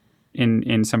department,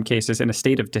 in some cases in a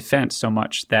state of defense so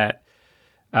much that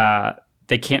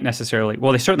they can't necessarily,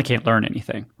 well, they certainly can't learn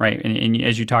anything, right? And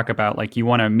as you talk about, like, you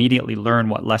want to immediately learn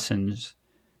what lessons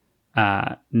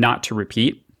not to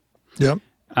repeat. Yep.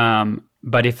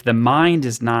 But if the mind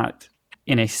is not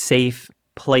in a safe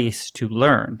place to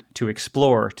learn, to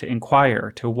explore, to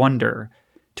inquire, to wonder,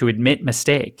 to admit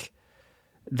mistake,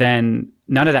 then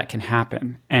none of that can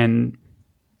happen. And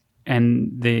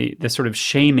the sort of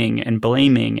shaming and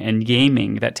blaming and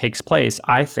gaming that takes place,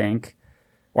 I think,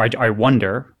 or I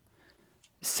wonder,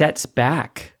 sets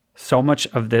back so much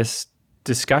of this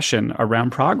discussion around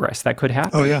progress that could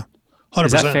happen. Oh yeah, 100%.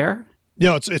 Is that fair?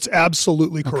 Yeah, it's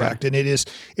absolutely correct. Okay. And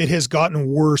it has gotten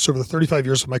worse over the 35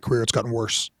 years of my career. It's gotten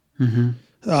worse.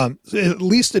 At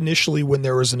least initially when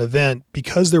there was an event,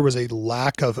 because there was a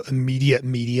lack of immediate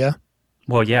media.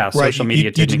 Well, yeah, social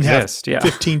media didn't exist. Have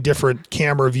 15 different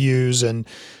camera views. And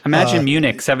imagine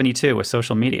Munich 72 with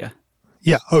social media.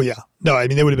 Yeah. Oh, yeah. No, I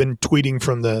mean, they would have been tweeting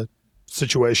from the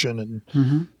situation.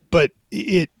 But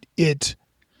it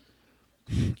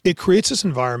creates this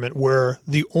environment where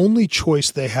the only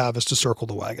choice they have is to circle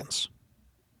the wagons.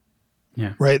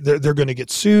 Yeah. Right. They're going to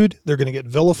get sued. They're going to get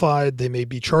vilified. They may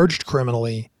be charged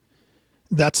criminally.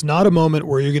 That's not a moment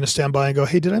where you're going to stand by and go,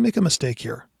 hey, did I make a mistake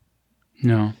here?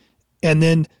 No. And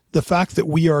then the fact that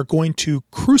we are going to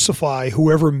crucify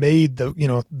whoever made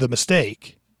the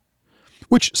mistake,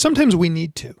 which sometimes we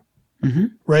need to,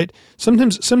 right?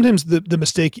 Sometimes the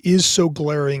mistake is so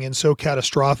glaring and so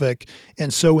catastrophic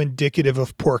and so indicative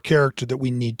of poor character that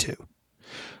we need to.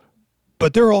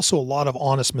 But there are also a lot of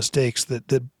honest mistakes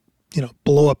that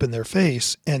blow up in their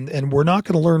face, and we're not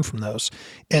going to learn from those.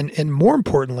 And more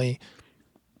importantly,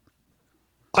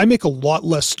 I make a lot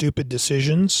less stupid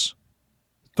decisions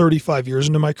 35 years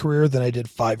into my career than I did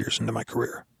 5 years into my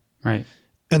career. Right.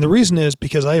 And the reason is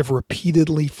because I have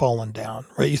repeatedly fallen down,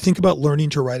 right? You think about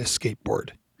learning to ride a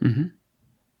skateboard.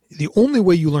 The only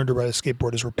way you learn to ride a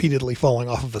skateboard is repeatedly falling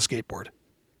off of a skateboard.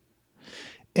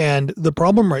 And the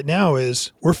problem right now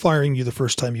is we're firing you the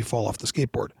first time you fall off the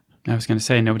skateboard. I was going to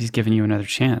say, nobody's giving you another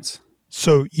chance.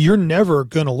 So you're never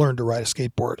going to learn to ride a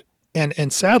skateboard.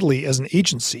 And sadly, as an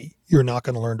agency, you're not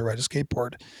going to learn to ride a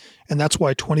skateboard. And that's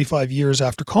why 25 years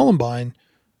after Columbine,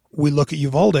 we look at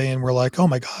Uvalde and we're like, oh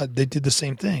my God, they did the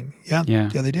same thing. Yeah,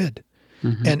 they did.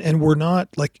 And we're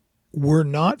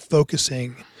not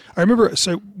focusing. I remember,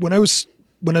 so when I was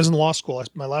in law school,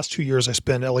 my last 2 years, I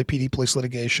spent LAPD police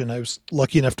litigation. I was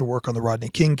lucky enough to work on the Rodney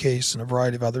King case and a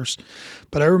variety of others.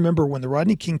 But I remember when the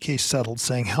Rodney King case settled,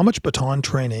 saying how much baton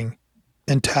training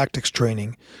and tactics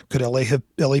training could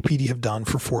LAPD have done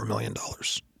for $4 million?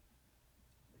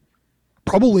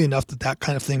 Probably enough that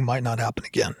kind of thing might not happen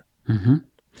again.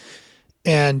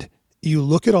 And you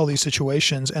look at all these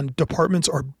situations and departments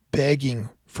are begging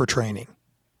for training.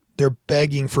 They're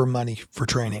begging for money for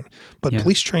training, but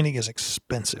police training is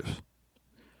expensive,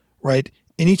 right?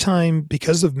 Anytime,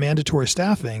 because of mandatory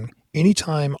staffing,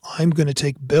 anytime I'm going to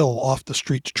take Bill off the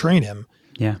street to train him,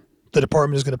 the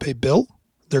department is going to pay Bill,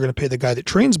 they're going to pay the guy that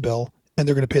trains Bill, and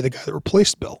they're going to pay the guy that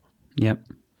replaced Bill.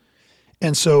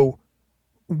 And so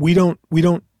we don't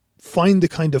find the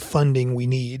kind of funding we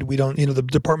need. We don't, the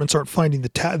departments aren't finding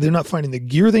they're not finding the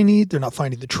gear they need. They're not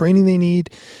finding the training they need.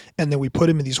 And then we put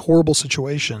them in these horrible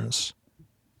situations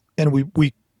and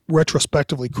we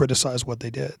retrospectively criticize what they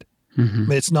did. I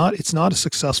mean, it's not a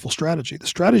successful strategy. The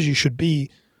strategy should be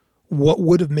what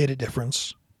would have made a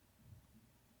difference.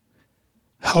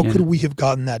 How could we have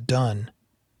gotten that done?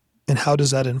 And how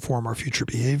does that inform our future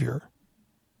behavior?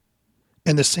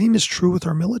 And the same is true with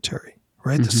our military,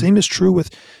 right? The same is true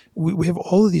with, we have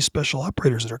all of these special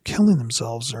operators that are killing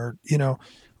themselves or,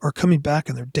 are coming back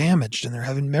and they're damaged and they're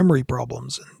having memory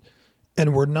problems.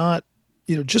 And we're not,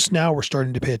 just now we're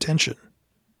starting to pay attention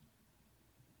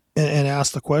and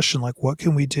ask the question, like, what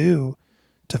can we do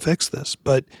to fix this?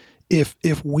 But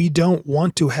if we don't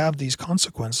want to have these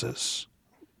consequences,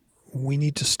 we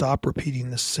need to stop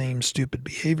repeating the same stupid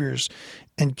behaviors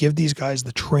and give these guys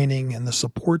the training and the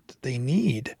support that they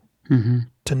need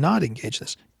to not engage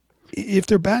this. If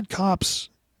they're bad cops,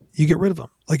 you get rid of them.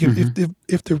 Like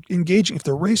if they're engaging, if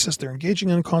they're racist, they're engaging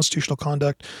in unconstitutional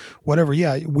conduct, whatever.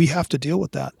 Yeah, we have to deal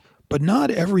with that. But not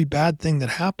every bad thing that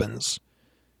happens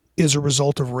is a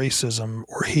result of racism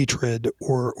or hatred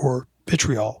or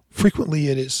vitriol. Frequently,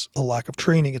 it is a lack of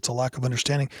training. It's a lack of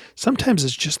understanding. Sometimes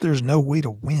it's just there's no way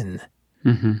to win.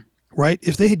 Right?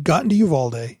 If they had gotten to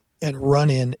Uvalde and run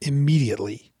in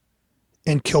immediately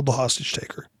and killed the hostage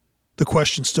taker, the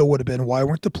question still would have been, why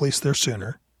weren't the police there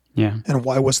sooner? And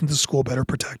why wasn't the school better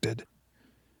protected?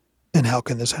 And how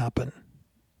can this happen?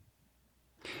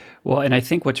 Well, and I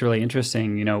think what's really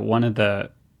interesting, one of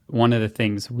the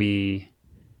things we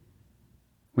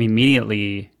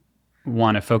immediately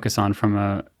want to focus on from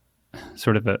a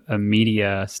sort of a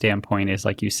media standpoint is,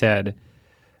 like you said,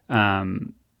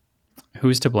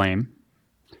 who's to blame,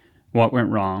 what went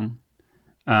wrong.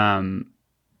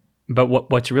 But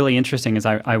what's really interesting is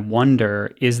I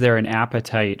wonder, is there an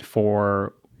appetite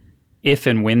for if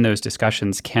and when those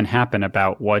discussions can happen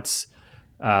about what's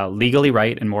legally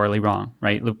right and morally wrong,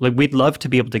 right? We'd love to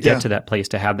be able to get to that place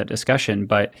to have that discussion,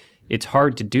 but it's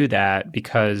hard to do that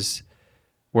because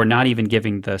we're not even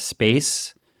giving the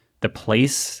space, the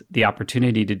place, the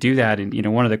opportunity to do that. And,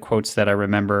 one of the quotes that I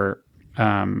remember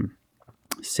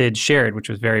Sid shared, which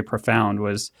was very profound,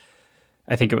 was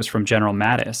I think it was from General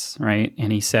Mattis, right?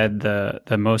 And he said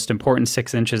the most important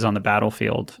 6 inches on the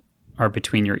battlefield are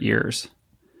between your ears.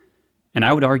 And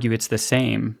I would argue it's the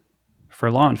same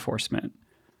for law enforcement.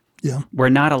 Yeah. We're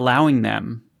not allowing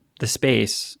them the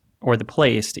space or the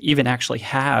place to even actually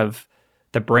have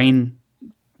the brain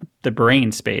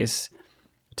space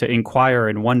to inquire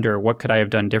and wonder, what could I have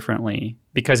done differently?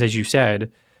 Because as you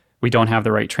said, we don't have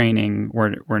the right training.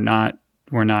 We're not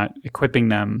equipping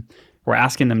them. We're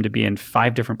asking them to be in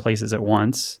 5 different places at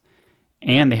once,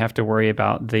 and they have to worry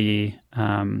about the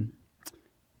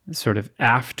sort of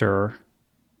after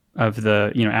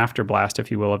blast,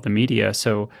 if you will, of the media.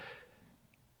 So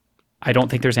I don't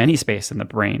think there's any space in the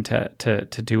brain to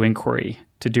do inquiry,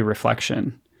 to do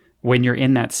reflection when you're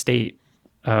in that state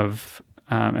of,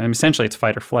 and essentially it's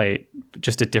fight or flight,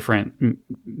 just a different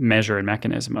measure and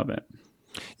mechanism of it.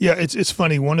 Yeah, it's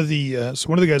funny. One of the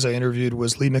guys I interviewed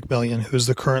was Lee McMillian, who's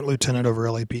the current lieutenant over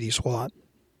LAPD SWAT,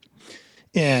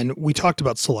 and we talked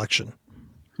about selection.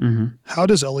 Mm-hmm. How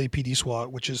does LAPD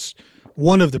SWAT, which is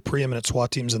one of the preeminent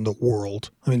SWAT teams in the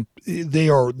world, I mean, they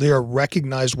are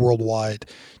recognized worldwide.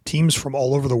 Teams from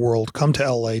all over the world come to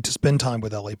LA to spend time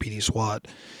with LAPD SWAT.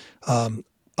 One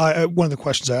of the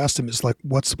questions I asked him is like,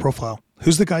 what's the profile?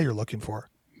 Who's the guy you're looking for?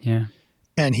 Yeah.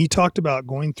 And he talked about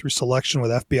going through selection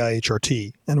with FBI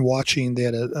HRT and watching. They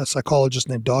had a psychologist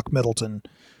named Doc Middleton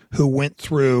who went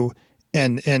through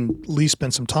and Lee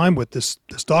spent some time with this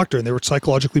doctor, and they were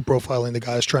psychologically profiling the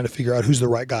guys, trying to figure out who's the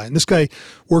right guy. And this guy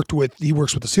works with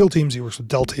the SEAL teams, he works with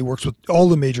Delta, he works with all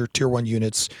the major tier 1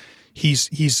 units.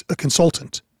 He's a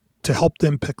consultant to help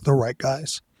them pick the right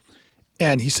guys.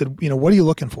 And he said, what are you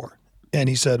looking for? And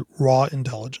he said, raw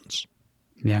intelligence.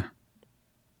 Yeah.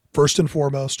 First and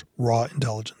foremost, raw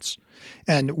intelligence.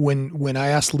 And when I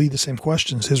asked Lee the same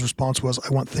questions, his response was,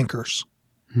 I want thinkers.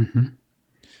 Mm-hmm.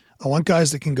 I want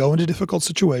guys that can go into difficult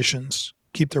situations,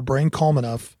 keep their brain calm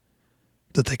enough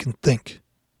that they can think,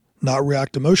 not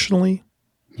react emotionally.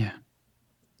 Yeah.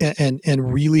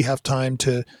 And really have time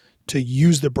to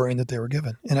use the brain that they were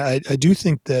given. And I do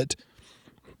think that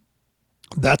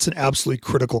that's an absolutely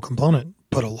critical component.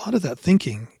 But a lot of that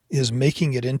thinking is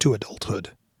making it into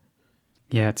adulthood.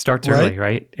 Yeah, it starts early,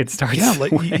 right? It starts. Yeah,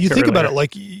 like you think about it,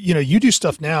 like, you do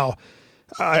stuff now.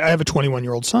 I have a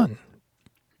 21-year-old son,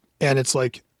 and it's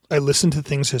like I listen to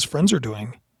things his friends are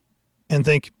doing and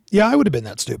think, yeah, I would have been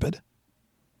that stupid.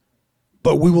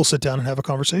 But we will sit down and have a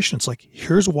conversation. It's like,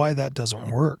 here's why that doesn't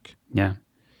work. Yeah.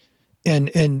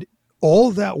 And all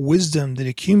of that wisdom that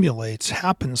accumulates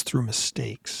happens through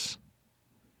mistakes.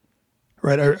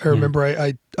 Right? I remember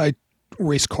I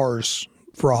race cars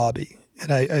for a hobby.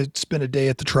 And I spent a day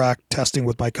at the track testing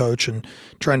with my coach and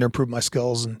trying to improve my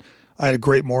skills. And I had a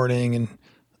great morning. And,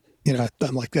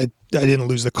 I'm like, I didn't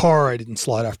lose the car. I didn't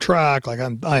slide off track. Like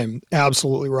I am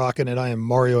absolutely rocking it. I am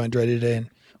Mario Andretti today.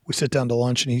 And we sit down to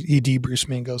lunch and he debriefs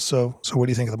me and goes, so what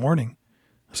do you think of the morning?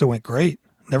 So it went great.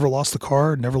 Never lost the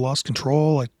car. Never lost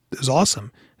control. Like, it was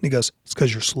awesome. And he goes, it's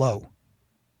because you're slow.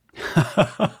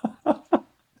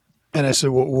 And I said,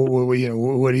 well,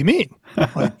 what do you mean?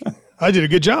 Like, I did a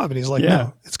good job. And he's like,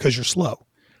 no, it's because you're slow.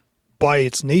 By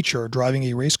its nature, driving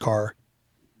a race car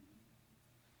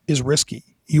is risky.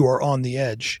 You are on the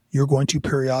edge. You're going to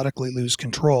periodically lose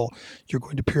control. You're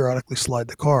going to periodically slide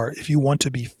the car. If you want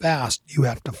to be fast, you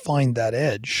have to find that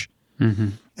edge. Mm-hmm.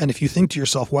 And if you think to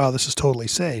yourself, wow, this is totally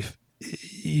safe,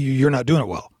 you're not doing it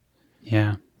well.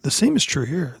 Yeah. The same is true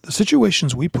here. The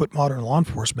situations we put modern law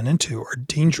enforcement into are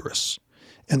dangerous,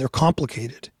 and they're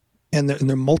complicated, and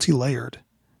they're multi-layered.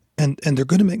 And they're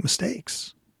going to make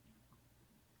mistakes.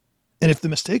 And if the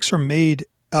mistakes are made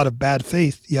out of bad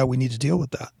faith, yeah, we need to deal with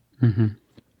that. Mm-hmm.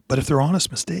 But if they're honest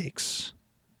mistakes,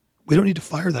 we don't need to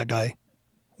fire that guy.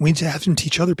 We need to have him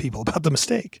teach other people about the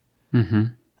mistake. Mm-hmm.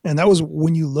 And that was,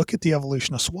 when you look at the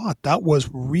evolution of SWAT, that was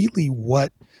really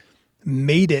what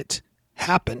made it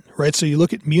happen, right? So you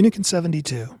look at Munich in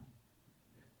 72,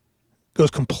 goes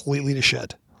completely to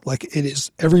shit. Like, it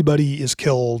is, everybody is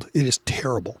killed. It is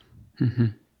terrible. Mm-hmm.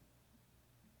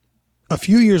 A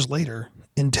few years later,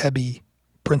 Entebbe,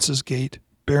 Prince's Gate,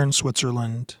 Bern,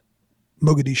 Switzerland,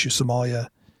 Mogadishu, Somalia,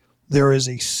 there is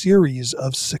a series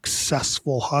of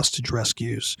successful hostage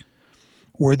rescues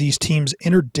where these teams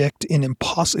interdict in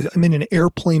an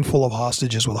airplane full of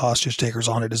hostages with hostage takers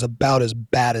on it is about as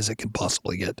bad as it can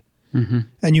possibly get. Mm-hmm.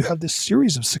 And you have this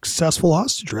series of successful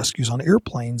hostage rescues on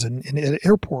airplanes and at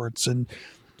airports and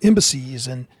embassies.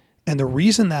 And the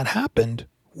reason that happened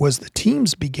was the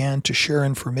teams began to share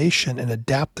information and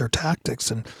adapt their tactics,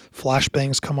 and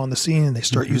flashbangs come on the scene and they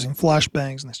start Mm-hmm. using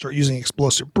flashbangs and they start using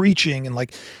explosive breaching, and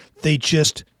like they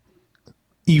just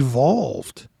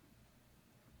evolved.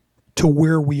 to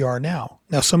where we are now.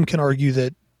 Now, some can argue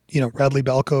that, Radley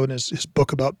Balko in his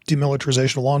book about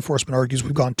demilitarization of law enforcement argues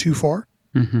we've gone too far.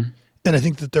 Mm-hmm. And I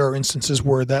think that there are instances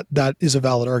where that is a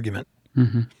valid argument.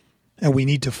 Mm-hmm. And we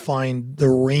need to find the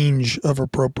range of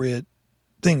appropriate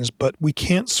things, but we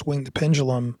can't swing the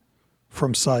pendulum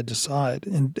from side to side.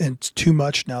 And it's too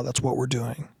much now. That's what we're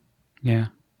doing. Yeah.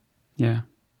 Yeah.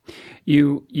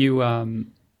 You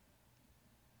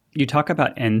talk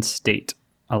about end state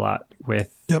a lot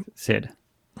with Sid.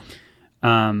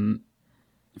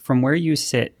 From where you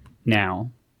sit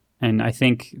now, and I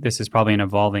think this is probably an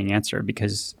evolving answer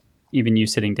because even you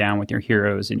sitting down with your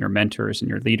heroes and your mentors and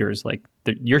your leaders, like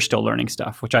you're still learning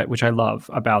stuff, which I love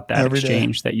about that every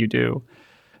exchange day that you do.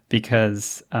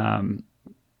 Because,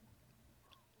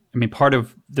 part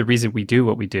of the reason we do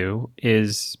what we do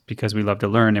is because we love to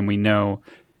learn and we know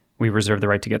we reserve the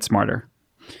right to get smarter.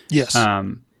 Yes.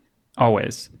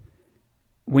 Always.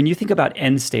 When you think about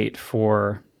end state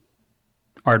for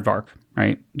Aardvark,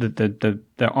 right? The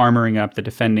armoring up, the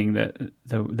defending,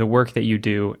 the work that you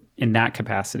do in that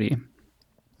capacity,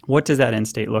 what does that end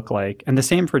state look like? And the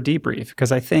same for debrief,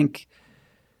 because I think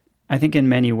in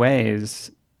many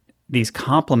ways these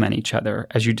complement each other,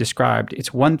 as you described.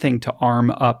 It's one thing to arm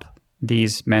up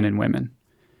these men and women,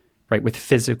 right, with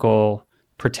physical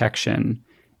protection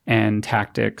and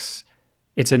tactics.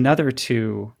 It's another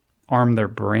to arm their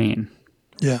brain,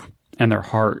 and their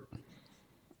heart,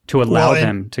 to allow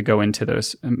them to go into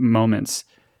those moments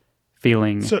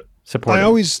feeling supported.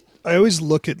 I always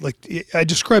look at, I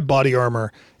describe body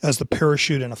armor as the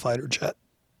parachute in a fighter jet.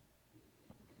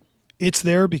 It's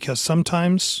there because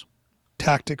sometimes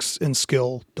tactics and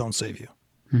skill don't save you.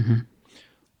 Mm-hmm.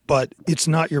 But it's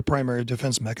not your primary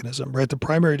defense mechanism, right? The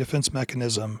primary defense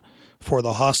mechanism for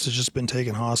the hostage that's been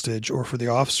taken hostage or for the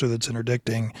officer that's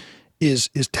interdicting is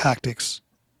tactics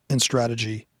and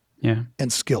strategy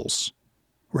and skills,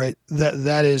 right?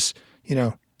 That is,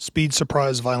 speed,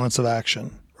 surprise, violence of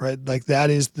action, right? Like that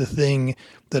is the thing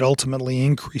that ultimately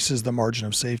increases the margin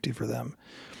of safety for them.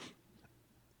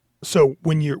 So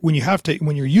when you're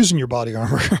using your body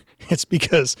armor, it's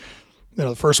because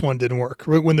the first one didn't work.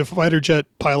 When the fighter jet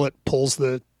pilot pulls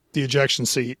the ejection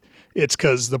seat, it's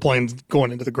because the plane's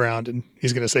going into the ground and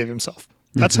he's going to save himself.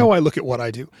 That's how I look at what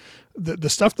I do. The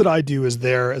stuff that I do is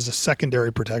there as a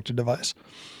secondary protective device.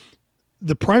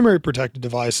 The primary protective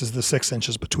device is the 6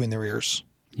 inches between their ears.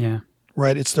 Yeah.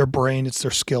 Right? It's their brain, it's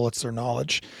their skill, it's their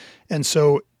knowledge. And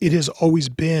so it has always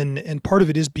been, and part of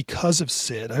it is because of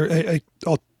Sid.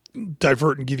 I'll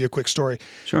divert and give you a quick story.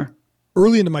 Sure.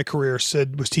 Early into my career,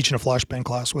 Sid was teaching a flashbang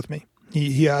class with me.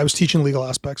 I was teaching legal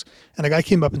aspects, and a guy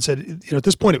came up and said, at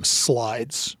this point it was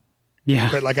slides.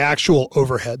 Yeah. Right, like actual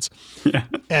overheads. Yeah.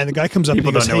 And the guy comes up People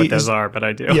and he goes, don't know what those are, but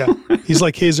I do. Yeah. He's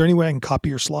like, hey, is there any way I can copy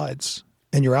your slides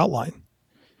and your outline?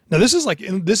 Now this is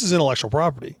intellectual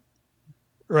property,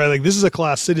 right? Like this is a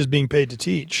class Sid is being paid to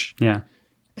teach. Yeah.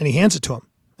 And he hands it to him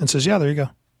and says, yeah, there you go.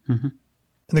 Mm-hmm.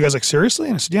 And the guy's like, seriously?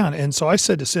 And I said, yeah. And so I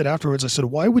said to Sid afterwards, I said,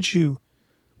 why would you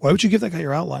give that guy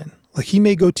your outline? Like he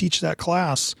may go teach that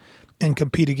class and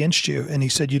compete against you. And he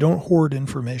said, you don't hoard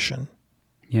information.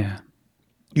 Yeah.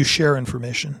 You share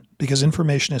information because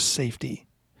information is safety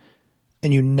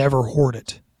and you never hoard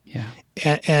it. Yeah.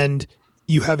 And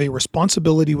you have a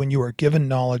responsibility when you are given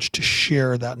knowledge to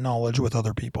share that knowledge with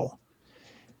other people.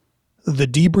 The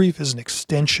debrief is an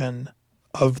extension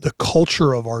of the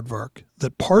culture of Aardvark.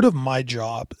 That part of my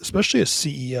job, especially as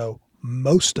CEO,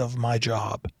 most of my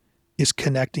job is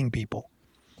connecting people.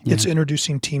 Yeah. It's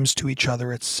introducing teams to each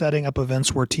other. It's setting up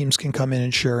events where teams can come in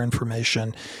and share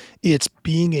information. It's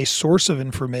being a source of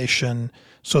information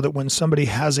so that when somebody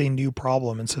has a new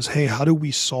problem and says, hey, how do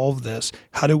we solve this?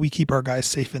 How do we keep our guys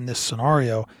safe in this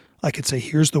scenario? I could say,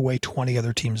 here's the way 20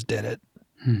 other teams did it.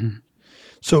 Mm-hmm.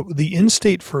 So the end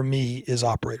state for me is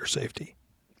operator safety.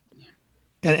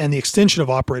 And the extension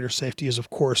of operator safety is, of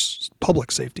course,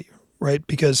 public safety, right?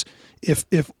 Because if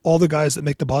all the guys that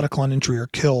make the Bataclan entry are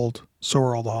killed, so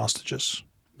are all the hostages.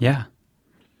 Yeah.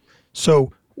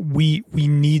 So we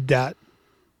need that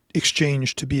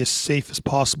exchange to be as safe as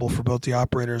possible for both the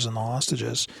operators and the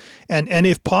hostages. And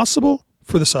if possible,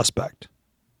 for the suspect.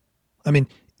 I mean,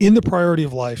 in the priority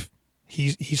of life,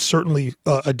 he's certainly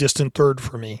a distant third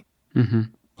for me. Mm-hmm.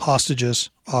 Hostages,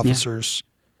 officers,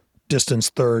 distant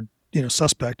third,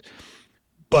 suspect.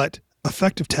 But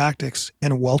effective tactics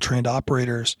and well-trained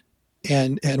operators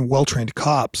and well-trained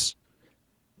cops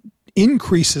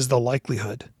increases the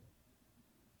likelihood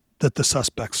that the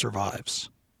suspect survives.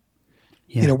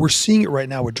 Yeah. We're seeing it right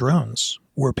now with drones,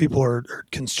 where people are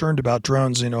concerned about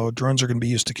drones. Drones are going to be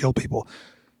used to kill people.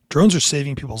 Drones are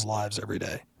saving people's lives every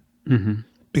day. Mm-hmm.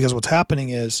 Because what's happening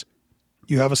is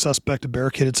you have a suspect, a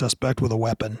barricaded suspect with a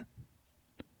weapon.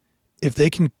 If they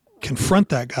can confront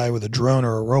that guy with a drone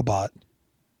or a robot,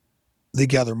 they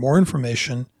gather more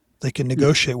information. They can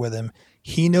negotiate with him.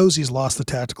 He knows he's lost the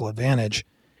tactical advantage.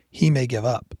 He may give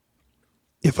up.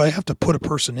 If I have to put a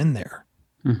person in there,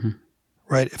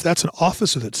 right? If that's an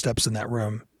officer that steps in that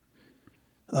room,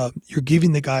 you're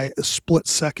giving the guy a split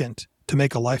second to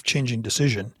make a life-changing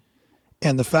decision.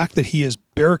 And the fact that he is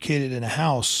barricaded in a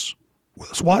house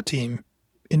with a SWAT team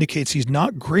indicates he's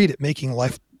not great at making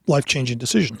life-changing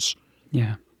decisions.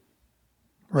 Yeah.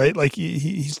 Right? Like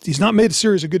he's not made a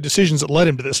series of good decisions that led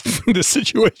him to this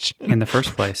situation. In the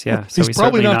first place, yeah. So he's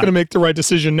probably not going to make the right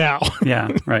decision now. Yeah,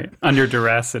 right. Under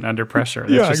duress and under pressure.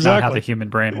 That's just not how the human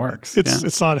brain works.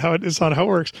 It's not how it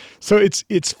works. So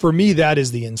it's for me, that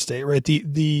is the end state, right?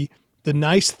 The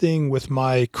nice thing with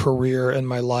my career and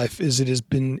my life is it has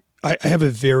been, I have a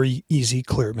very easy,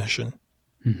 clear mission.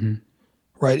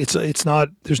 Right? It's not,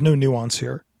 there's no nuance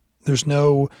here. There's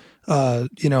no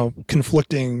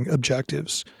conflicting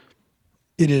objectives.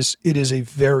 It is a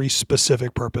very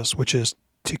specific purpose, which is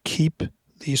to keep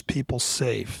these people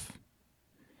safe.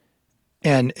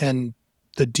 And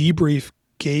the debrief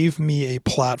gave me a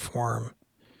platform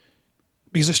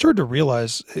because I started to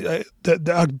realize that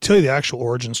I'll tell you the actual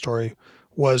origin story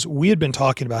was we had been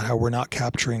talking about how we're not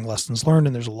capturing lessons learned,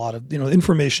 and there's a lot of,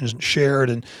 information isn't shared.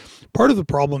 And part of the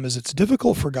problem is it's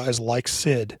difficult for guys like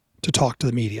Sid to talk to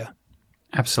the media.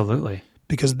 Absolutely.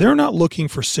 Because they're not looking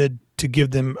for Sid to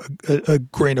give them a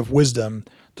grain of wisdom.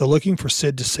 They're looking for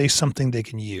Sid to say something they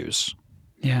can use.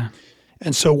 Yeah.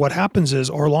 And so what happens is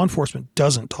our law enforcement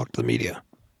doesn't talk to the media.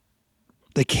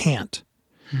 They can't.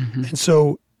 And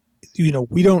so, we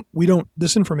don't,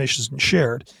 this information isn't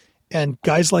shared. And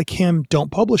guys like him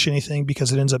don't publish anything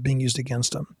because it ends up being used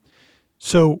against them.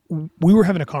 So we were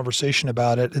having a conversation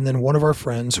about it. And then one of our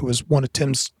friends, who was one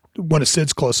of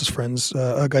Sid's closest friends,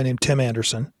 a guy named Tim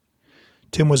Anderson.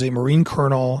 Tim was a Marine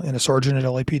colonel and a sergeant at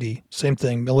LAPD. Same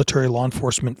thing, military law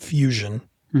enforcement fusion.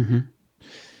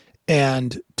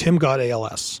 And Tim got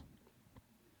ALS.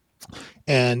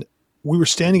 And we were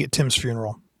standing at Tim's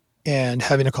funeral and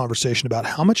having a conversation about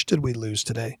how much did we lose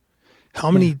today?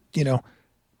 How many,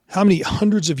 how many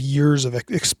hundreds of years of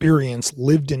experience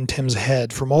lived in Tim's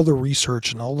head from all the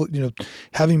research and all the,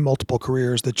 having multiple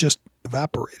careers that just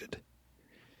evaporated.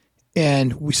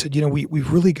 And we said,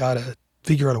 we've really got to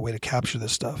figure out a way to capture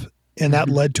this stuff. And that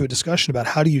led to a discussion about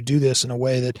how do you do this in a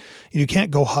way that you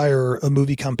can't go hire a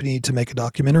movie company to make a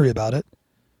documentary about it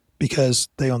because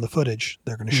they own the footage.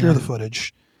 They're going to share the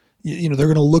footage. They're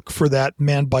going to look for that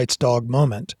man bites dog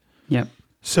moment. Yep.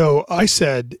 So I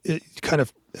said, kind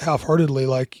of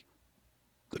half-heartedly,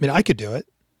 I could do it.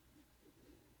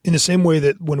 In the same way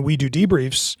that when we do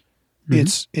debriefs,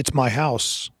 it's my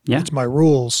house. Yeah. It's my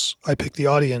rules. I pick the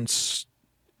audience.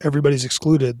 Everybody's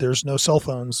excluded. There's no cell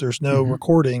phones. There's no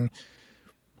recording.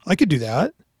 I could do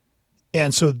that.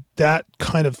 And so that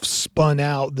kind of spun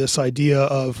out this idea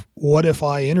of what if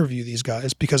I interview these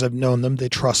guys because I've known them, they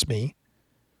trust me.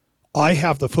 I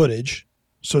have the footage.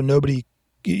 So nobody,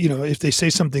 if they say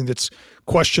something that's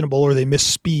questionable or they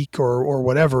misspeak or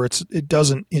whatever, it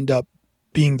doesn't end up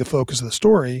being the focus of the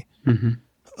story.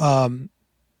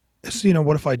 So,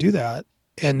 what if I do that?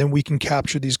 And then we can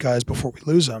capture these guys before we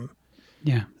lose them.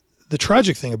 Yeah. The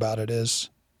tragic thing about it is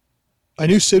I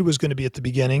knew Sid was going to be at the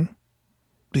beginning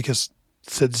because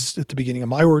Sid's at the beginning of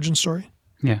my origin story.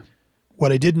 Yeah.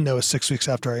 What I didn't know is 6 weeks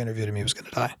after I interviewed him, he was going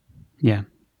to die. Yeah.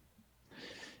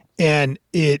 And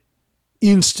it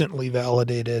instantly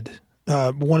validated.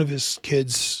 One of his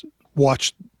kids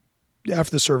watched after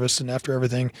the service and after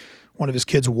everything, one of his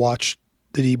kids watched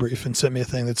the debrief and sent me a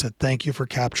thing that said, "Thank you for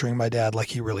capturing my dad like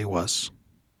he really was."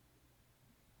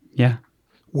 Yeah.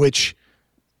 Which,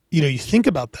 you think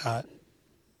about that,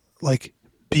 like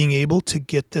being able to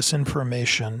get this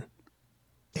information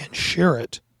and share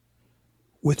it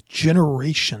with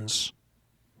generations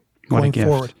going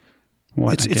forward.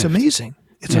 It's amazing.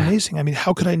 It's amazing. I mean,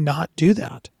 how could I not do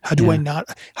that? How do I not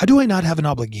have an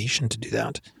obligation to do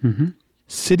that?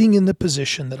 Sitting in the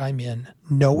position that I'm in,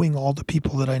 knowing all the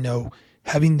people that I know,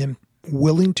 having them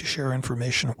willing to share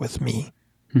information with me.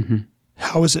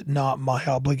 How is it not my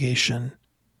obligation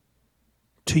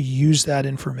to use that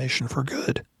information for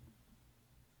good?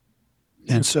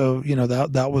 And so,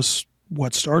 that was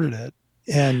what started it.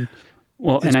 And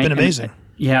it's been amazing.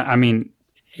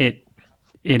 It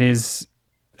is,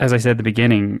 as I said at the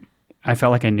beginning, I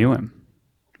felt like I knew him,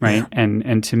 right? Yeah.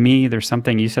 And to me, there's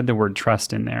something, you said the word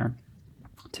trust in there.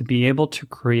 To be able to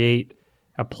create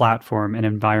a platform, an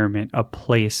environment, a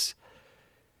place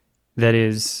that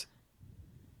is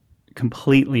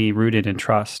completely rooted in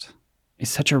trust is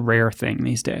such a rare thing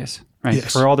these days, right?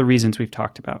 Yes. For all the reasons we've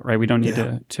talked about, right? We don't need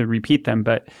to repeat them,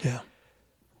 but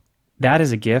that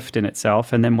is a gift in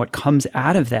itself. And then what comes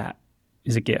out of that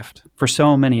is a gift for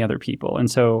so many other people. And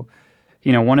so,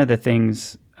 one of the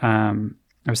things I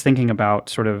was thinking about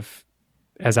sort of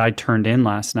as I turned in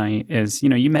last night is,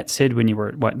 you met Sid when you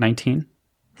were, what, 19?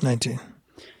 19.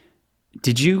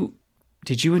 Did you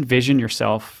envision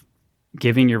yourself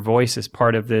giving your voice as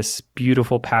part of this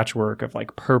beautiful patchwork of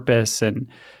like purpose and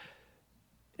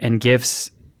gifts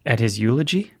at his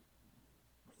eulogy?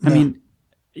 No. I mean,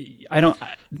 I don't.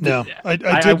 No,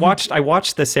 I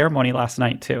watched the ceremony last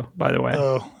night too, by the way.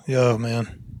 Oh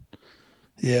man.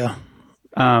 Yeah.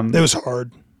 It was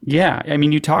hard. Yeah. I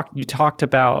mean, you talked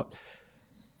about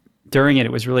during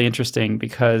it was really interesting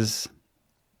because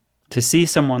to see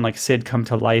someone like Sid come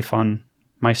to life on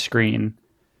my screen,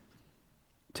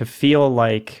 to feel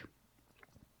like,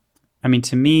 I mean,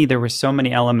 to me, there were so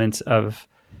many elements of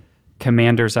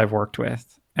commanders I've worked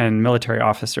with and military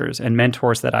officers and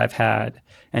mentors that I've had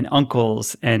and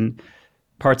uncles and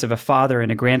parts of a father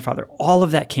and a grandfather. All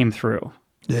of that came through.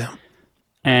 Yeah.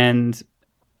 And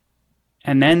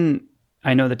then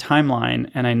I know the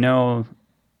timeline, and I know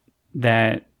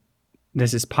that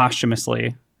this is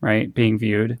posthumously, right, being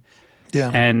viewed.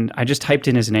 Yeah. And I just typed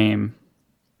in his name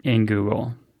in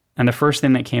Google, and the first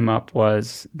thing that came up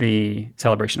was the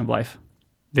Celebration of Life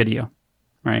video,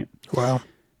 right? Wow.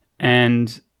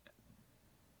 And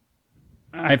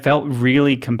I felt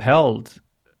really compelled.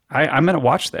 I'm going to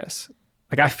watch this.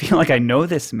 Like, I feel like I know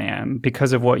this man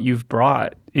because of what you've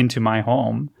brought into my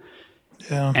home.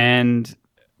 Yeah. And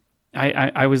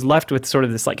I was left with sort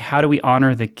of this, like, how do we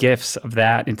honor the gifts of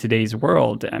that in today's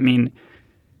world? I mean,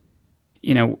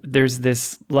 there's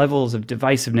this levels of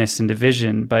divisiveness and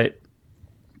division,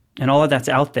 and all of that's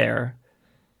out there.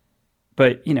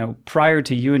 But, prior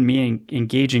to you and me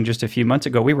engaging just a few months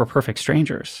ago, we were perfect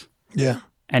strangers. Yeah.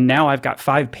 And now I've got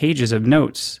 5 pages of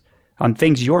notes on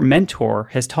things your mentor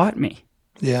has taught me.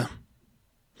 Yeah.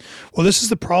 Well, this is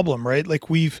the problem, right? Like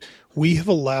we have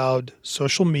allowed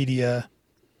social media,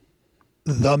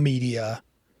 the media,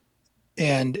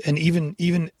 and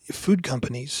even food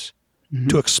companies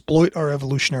to exploit our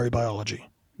evolutionary biology.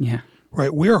 Yeah.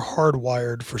 Right? We are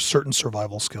hardwired for certain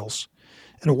survival skills.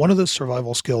 And one of those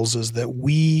survival skills is that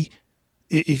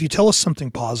if you tell us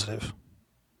something positive,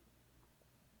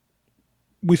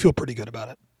 we feel pretty good about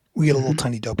it. We get a little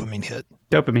tiny dopamine hit.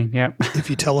 Dopamine, yeah. If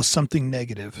you tell us something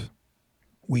negative,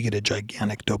 we get a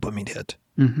gigantic dopamine hit.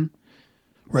 Mm-hmm.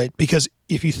 Right? Because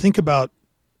if you think about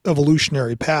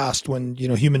evolutionary past, when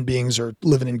human beings are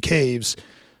living in caves,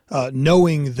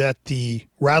 knowing that the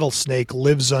rattlesnake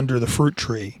lives under the fruit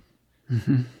tree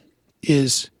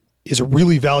is a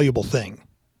really valuable thing.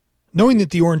 Knowing that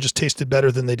the oranges tasted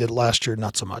better than they did last year,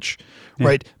 not so much,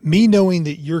 right? Me knowing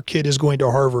that your kid is going to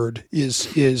Harvard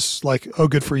is like, oh,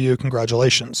 good for you,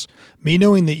 congratulations. Me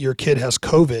knowing that your kid has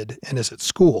COVID and is at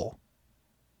school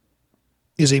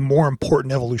is a more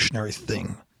important evolutionary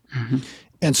thing. Mm-hmm.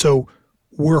 And so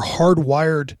we're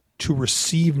hardwired to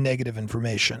receive negative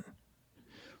information.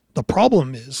 The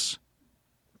problem is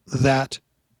that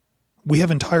we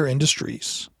have entire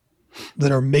industries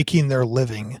that are making their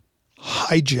living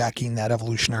hijacking that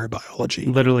evolutionary biology.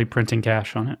 Literally printing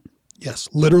cash on it. Yes,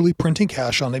 literally printing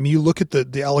cash on it. I mean, you look at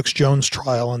the Alex Jones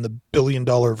trial and the $1 billion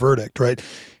verdict, right?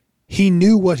 He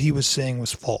knew what he was saying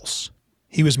was false.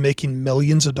 He was making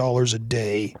millions of dollars a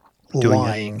day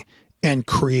lying and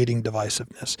creating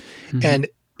divisiveness. Mm-hmm. And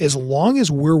as long as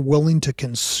we're willing to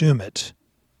consume it,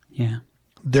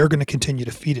 they're going to continue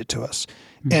to feed it to us.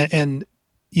 Mm-hmm. And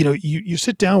you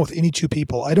sit down with any two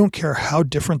people, I don't care how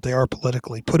different they are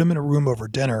politically, put them in a room over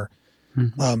dinner,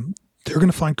 they're going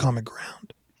to find common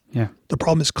ground. Yeah. The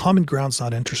problem is common ground's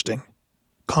not interesting.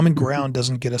 Common ground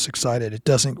doesn't get us excited. It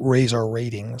doesn't raise our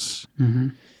ratings. Mm-hmm.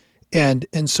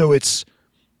 And so it's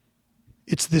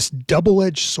this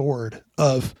double-edged sword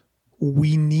of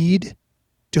we need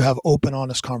to have open,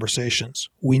 honest conversations.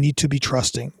 We need to be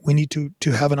trusting. We need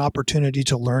to have an opportunity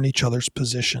to learn each other's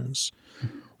positions.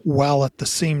 While at the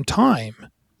same time,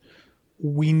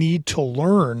 we need to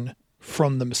learn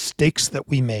from the mistakes that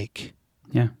we make.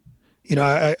 Yeah.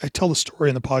 I tell the story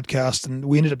in the podcast, and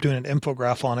we ended up doing an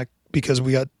infographic on it because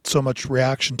we got so much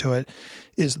reaction to it,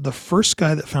 is the first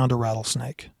guy that found a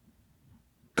rattlesnake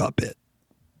got bit.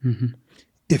 Mm-hmm.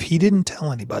 If he didn't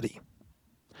tell anybody,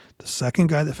 the second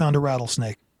guy that found a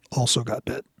rattlesnake also got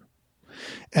bit.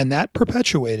 And that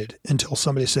perpetuated until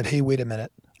somebody said, hey, wait a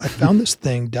minute. I found this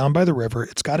thing down by the river.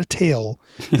 It's got a tail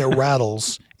that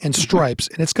rattles and stripes,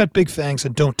 and it's got big fangs,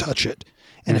 and don't touch it.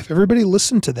 And if everybody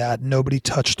listened to that, nobody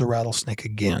touched the rattlesnake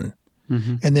again.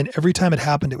 Mm-hmm. And then every time it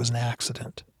happened, it was an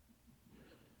accident,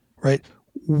 right?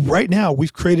 Right now,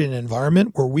 we've created an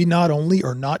environment where we not only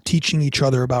are not teaching each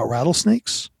other about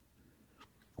rattlesnakes,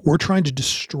 we're trying to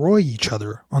destroy each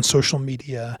other on social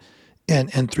media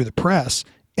and through the press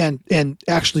and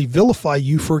actually vilify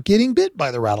you for getting bit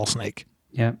by the rattlesnake.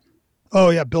 Yeah. Oh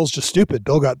yeah, Bill's just stupid.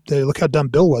 Look how dumb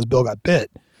Bill was. Bill got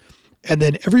bit. And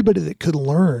then everybody that could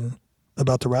learn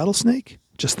about the rattlesnake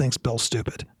just thinks Bill's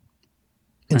stupid.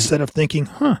 Instead of thinking,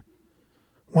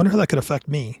 wonder how that could affect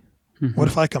me. Mm-hmm. What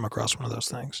if I come across one of those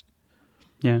things?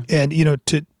 Yeah. And,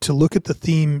 to look at the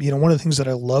theme, one of the things that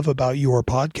I love about your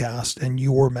podcast and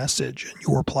your message and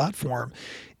your platform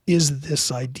is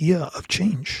this idea of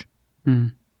change.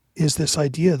 Mm. Is this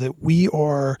idea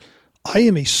that I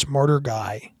am a smarter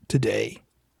guy today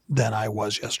than I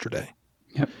was yesterday.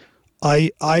 Yep.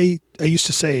 I used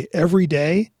to say every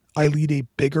day I lead a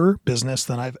bigger business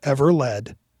than I've ever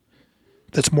led,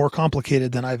 that's more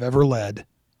complicated than I've ever led.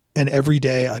 And every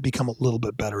day I become a little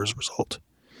bit better as a result.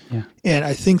 Yeah. And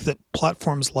I think that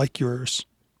platforms like yours,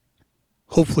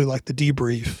 hopefully like the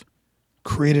Debrief,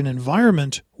 create an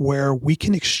environment where we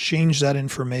can exchange that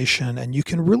information and you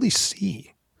can really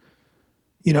see.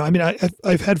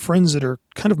 I've had friends that are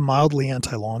kind of mildly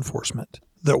anti-law enforcement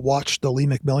that watched the Lee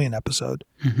McMillian episode.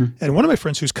 Mm-hmm. And one of my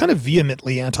friends who's kind of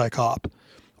vehemently anti-cop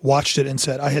watched it and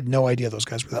said, I had no idea those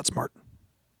guys were that smart.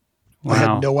 Wow. I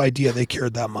had no idea they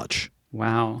cared that much.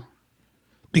 Wow.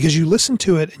 Because you listen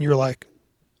to it and you're like,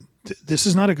 this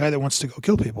is not a guy that wants to go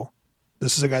kill people.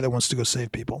 This is a guy that wants to go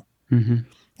save people. Mm-hmm.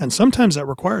 And sometimes that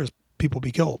requires people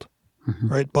be killed,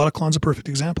 right? Bataclan's a perfect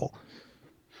example.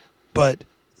 But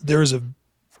there is a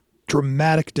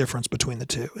dramatic difference between the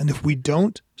two. And if we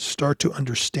don't start to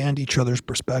understand each other's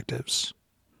perspectives,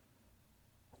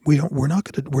 we're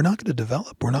not going to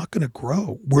develop. We're not going to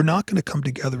grow. We're not going to come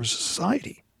together as a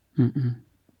society. Mm-mm.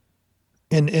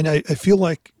 And I feel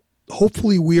like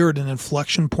hopefully we are at an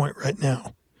inflection point right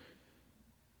now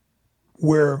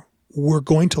where we're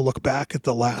going to look back at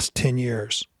the last 10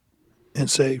 years and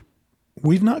say,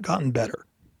 we've not gotten better.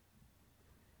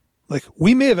 Like,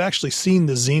 we may have actually seen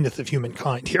the zenith of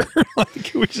humankind here,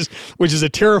 which is a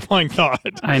terrifying thought.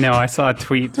 I know. I saw a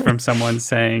tweet from someone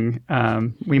saying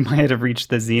we might have reached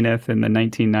the zenith in the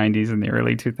 1990s and the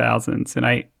early 2000s.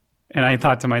 And I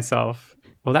thought to myself,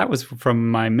 well, that was from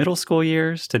my middle school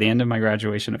years to the end of my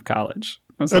graduation of college.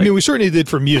 I mean, we certainly did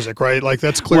for music, right? Like,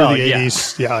 that's clearly the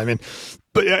 80s. Yeah, I mean,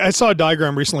 but I saw a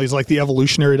diagram recently. It's like the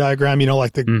evolutionary diagram,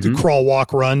 like the crawl,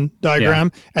 walk, run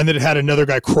diagram. Yeah. And then it had another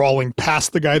guy crawling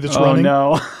past the guy that's running.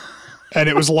 Oh, no. And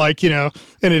it was like, and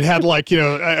it had like,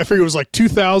 I figure it was like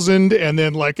 2000 and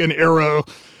then like an arrow.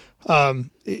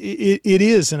 It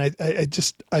is. And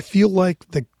I feel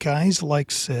like the guys like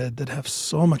Sid that have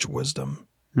so much wisdom.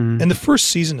 Mm-hmm. And the first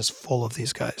season is full of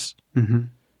these guys. Mm-hmm.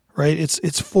 Right?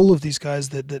 It's full of these guys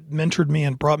that mentored me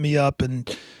and brought me up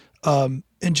and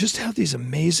just have these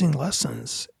amazing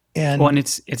lessons. And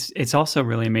it's also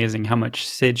really amazing how much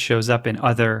Sid shows up in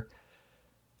other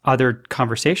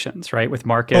conversations, right? With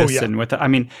Marcus and with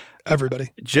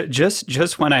everybody.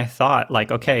 Just when I thought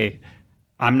like, okay,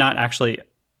 I'm not actually,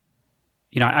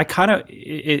 I kind of,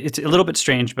 it's a little bit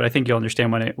strange, but I think you'll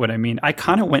understand what I mean. I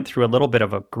kind of went through a little bit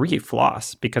of a grief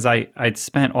loss because I'd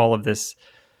spent all of this,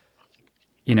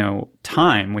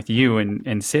 time with you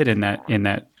and Sid in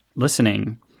that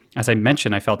listening. As I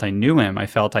mentioned, I felt I knew him. I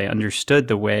felt I understood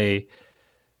the way,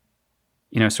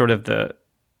 sort of the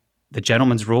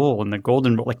gentleman's rule and the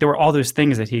golden rule. Like, there were all those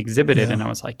things that he exhibited, and I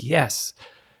was like, yes.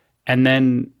 And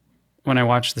then when I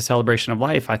watched The Celebration of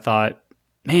Life, I thought,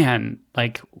 man,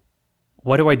 like,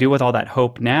 what do I do with all that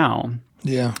hope now?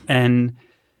 Yeah. And,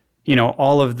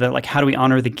 all of the, like, how do we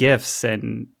honor the gifts?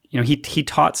 And, he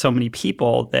taught so many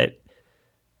people that,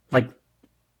 like,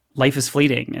 life is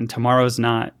fleeting and tomorrow's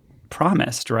not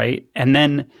promised, right? And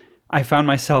then I found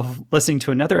myself listening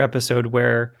to another episode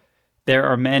where there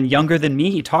are men younger than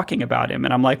me talking about him.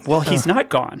 And I'm like, well, he's not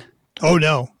gone. Oh,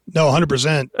 no,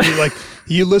 100%. Like,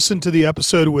 you listen to the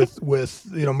episode with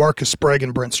Marcus Sprague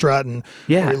and Brent Stratton.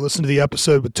 Yeah. Or you listen to the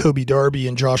episode with Toby Darby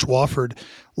and Josh Wofford.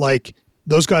 Like,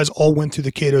 those guys all went through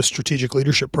the Cato Strategic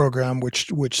Leadership Program,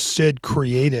 which Sid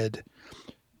created.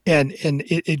 And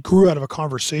it grew out of a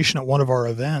conversation at one of our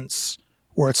events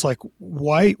where it's like,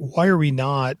 why are we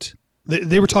not?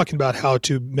 They were talking about how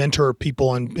to mentor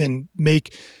people and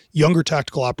make younger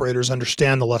tactical operators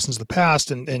understand the lessons of the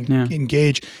past and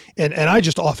engage. And I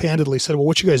just offhandedly said, well,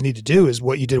 what you guys need to do is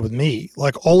what you did with me.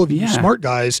 Like, all of you smart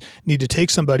guys need to take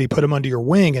somebody, put them under your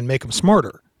wing and make them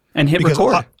smarter. And hit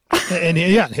record.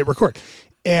 Hit record.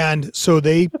 And so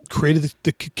they created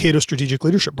the Cato Strategic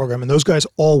Leadership Program, and those guys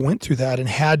all went through that and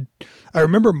had. I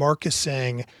remember Marcus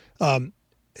saying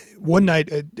one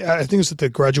night, I think it was at the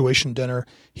graduation dinner,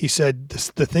 he said,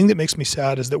 "The thing that makes me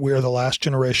sad is that we are the last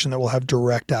generation that will have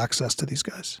direct access to these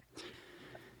guys."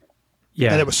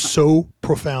 Yeah, and it was so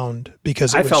profound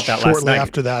because it was shortly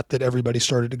after that everybody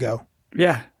started to go.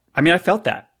 Yeah, I mean, I felt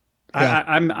that. Yeah.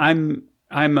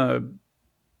 I'm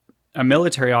a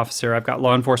military officer. I've got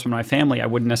law enforcement in my family. I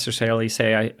wouldn't necessarily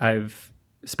say I've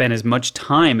spent as much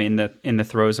time in the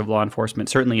throes of law enforcement,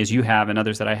 certainly as you have and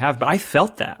others that I have, but I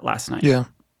felt that last night. Yeah.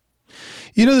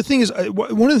 You know, the thing is,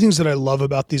 one of the things that I love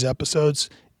about these episodes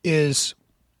is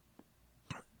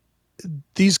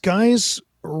these guys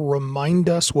remind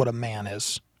us what a man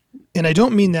is. And I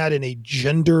don't mean that in a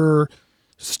gender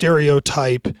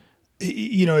stereotype.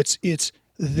 You know,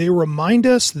 they remind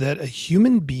us that a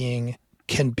human being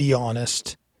can be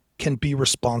honest, can be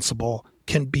responsible,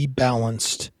 can be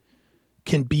balanced,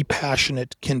 can be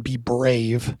passionate, can be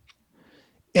brave.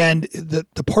 And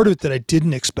the part of it that I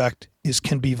didn't expect is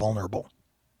can be vulnerable.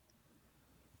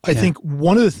 I think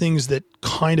one of the things that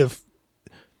kind of,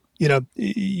 you know,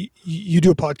 you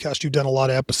do a podcast, you've done a lot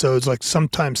of episodes, like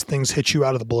sometimes things hit you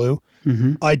out of the blue.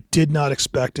 Mm-hmm. I did not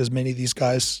expect as many of these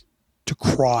guys to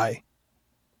cry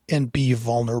and be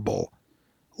vulnerable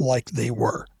like they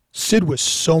were. Sid was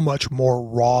so much more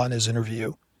raw in his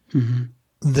interview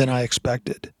than I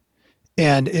expected.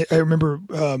 And I remember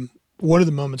one of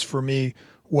the moments for me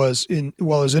was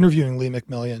while I was interviewing Lee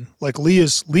McMillian. Like Lee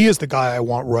is the guy I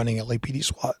want running at Lake PD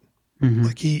SWAT. Mm-hmm.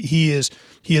 Like he is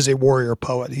a warrior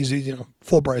poet. He's a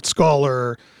Fulbright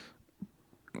scholar,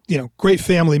 great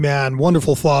family man,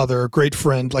 wonderful father, great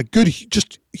friend, like good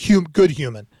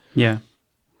human. Yeah.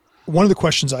 One of the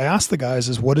questions I asked the guys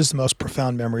is, what is the most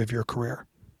profound memory of your career?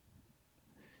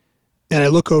 And I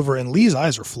look over and Lee's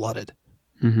eyes are flooded.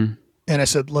 Mm-hmm. And I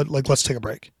said, let's take a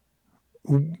break.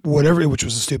 Whatever, which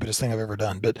was the stupidest thing I've ever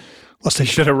done, but let's take.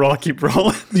 You should have keep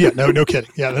rolling. Yeah, no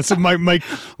kidding. Yeah, that's my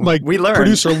we learned.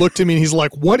 Producer looked at me and he's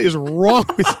like, "What is wrong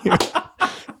with you?"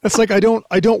 That's like I don't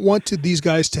want these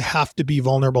guys to have to be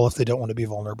vulnerable if they don't want to be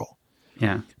vulnerable.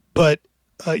 Yeah. But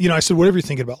I said, whatever you're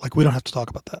thinking about, like we don't have to talk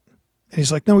about that. And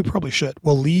he's like, no, we probably should.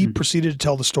 Well, Lee proceeded to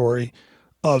tell the story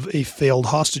of a failed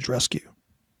hostage rescue,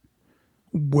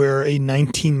 where a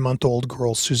 19-month-old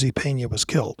girl, Susie Pena, was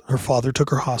killed. Her father took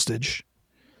her hostage,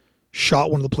 shot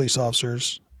one of the police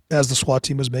officers. As the SWAT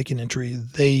team was making entry,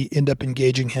 they end up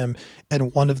engaging him,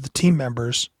 and one of the team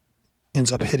members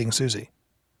ends up hitting Susie.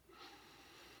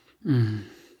 Mm.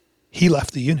 He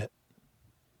left the unit.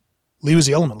 Lee was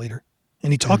the element leader,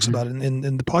 and he talks about it in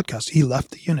the podcast. He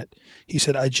left the unit. He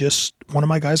said, one of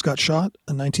my guys got shot.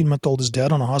 A 19-month-old is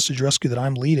dead on a hostage rescue that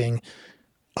I'm leading.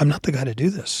 I'm not the guy to do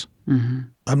this. Mm-hmm.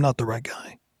 I'm not the right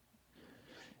guy.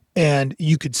 And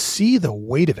you could see the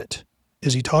weight of it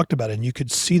as he talked about it, and you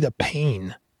could see the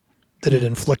pain that it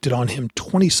inflicted on him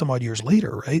 20 some odd years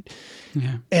later, right?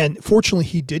 Yeah. And fortunately,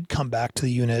 he did come back to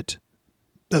the unit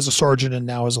as a sergeant and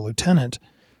now as a lieutenant.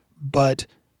 But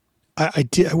I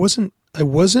wasn't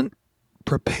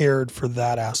prepared for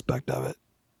that aspect of it.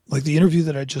 Like the interview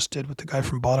that I just did with the guy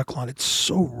from Bataclan, it's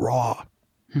so raw.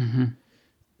 Mm-hmm.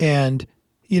 And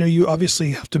you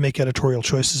obviously have to make editorial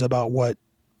choices about what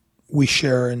we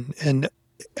share, and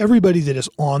everybody that is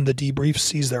on the debrief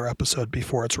sees their episode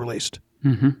before it's released.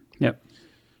 Mm-hmm. Yep.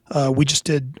 We just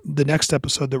did the next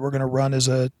episode that we're going to run is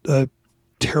a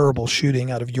terrible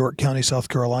shooting out of York County, South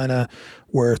Carolina,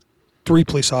 where 3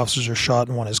 police officers are shot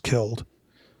and 1 is killed.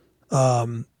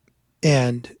 And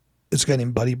it's a guy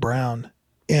named Buddy Brown.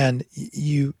 And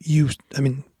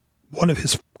one of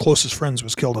his closest friends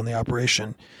was killed on the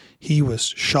operation. He was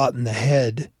shot in the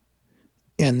head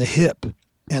and the hip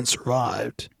and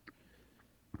survived.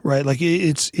 Right? Like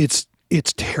it's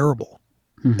terrible.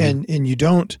 Mm-hmm. And you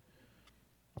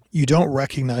don't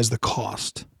recognize the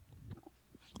cost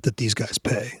that these guys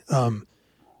pay.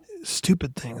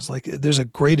 Stupid things. Like there's a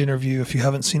great interview, if you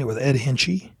haven't seen it, with Ed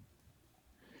Hinchy.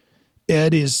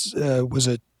 Ed was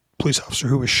a police officer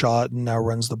who was shot and now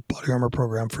runs the body armor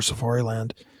program for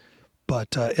Safariland.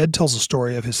 But Ed tells the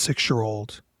story of his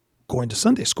 6-year-old going to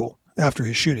Sunday school after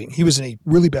his shooting. He was in a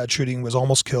really bad shooting, was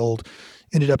almost killed,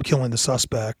 ended up killing the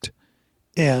suspect,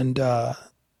 and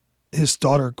his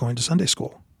daughter going to Sunday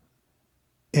school.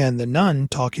 And the nun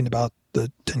talking about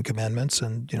the 10 Commandments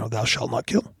and, thou shalt not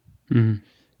kill. Mm-hmm.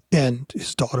 And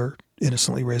his daughter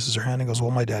innocently raises her hand and goes,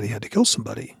 well, my daddy had to kill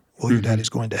somebody. Well, your daddy's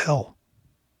going to hell.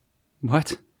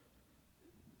 What?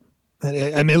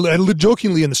 And I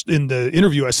jokingly in the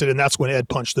interview, I said, and that's when Ed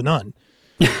punched the nun.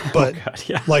 But God,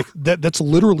 yeah. like that's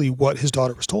literally what his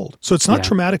daughter was told. So it's not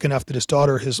traumatic enough that his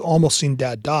daughter has almost seen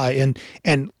dad die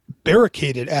and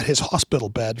barricaded at his hospital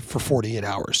bed for 48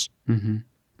 hours. Mm-hmm.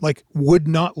 Like would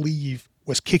not leave,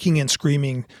 was kicking and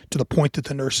screaming to the point that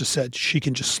the nurses said, she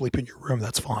can just sleep in your room.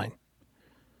 That's fine.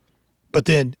 But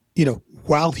then,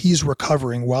 while he's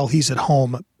recovering, while he's at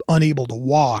home, unable to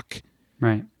walk,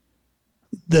 right,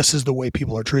 this is the way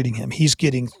people are treating him. He's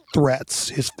getting threats.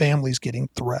 His family's getting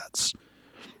threats.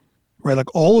 Right?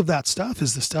 Like all of that stuff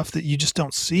is the stuff that you just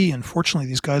don't see. Unfortunately,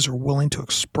 these guys are willing to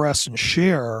express and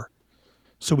share.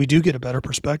 So we do get a better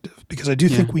perspective, because I do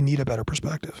think we need a better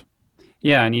perspective.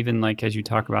 Yeah. And even like, as you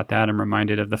talk about that, I'm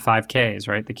reminded of the 5Ks,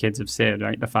 right? The kids of Sid,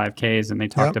 right? The 5Ks. And they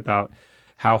talked about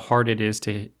how hard it is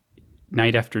to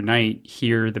night after night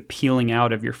hear the peeling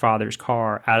out of your father's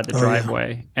car out of the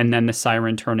driveway, and then the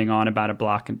siren turning on about a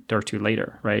block or two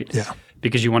later, right? Yeah.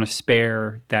 Because you want to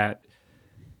spare that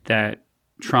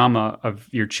trauma of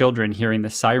your children hearing the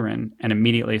siren and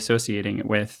immediately associating it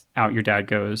with out your dad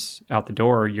goes out the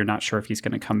door, you're not sure if he's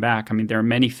going to come back. I mean, there are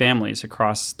many families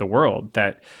across the world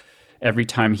that every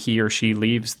time he or she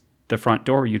leaves the front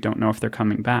door, you don't know if they're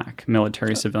coming back,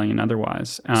 military, civilian,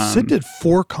 otherwise. Sid did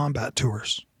 4 combat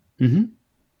tours. Mm-hmm.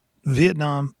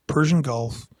 Vietnam, Persian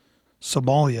Gulf,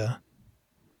 Somalia,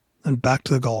 and back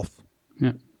to the Gulf.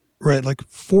 Yeah. Right, like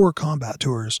 4 combat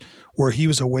tours where he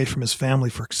was away from his family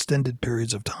for extended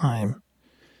periods of time,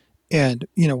 and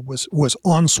was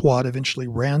on SWAT, eventually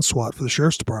ran SWAT for the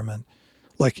sheriff's department.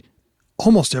 Like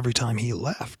almost every time he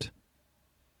left,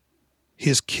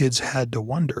 his kids had to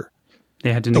wonder.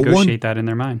 They had to negotiate that in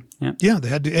their mind. Yeah. Yeah, they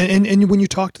had to. And when you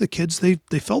talk to the kids, they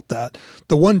felt that.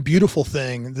 The one beautiful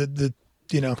thing that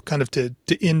kind of to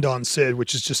end on Sid,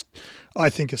 which is just, I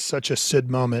think is such a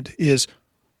Sid moment, is,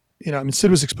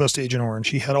 Sid was exposed to Agent Orange.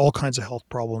 He had all kinds of health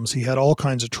problems. He had all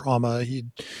kinds of trauma. He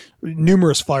had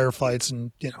numerous firefights,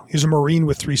 and, he was a Marine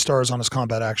with 3 stars on his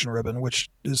combat action ribbon, which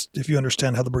is, if you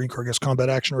understand how the Marine Corps gets combat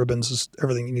action ribbons, is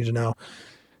everything you need to know.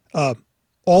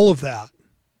 All of that,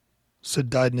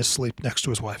 Sid died in his sleep next to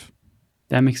his wife.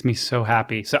 That makes me so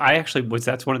happy. So I actually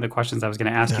that's one of the questions I was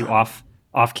going to ask you off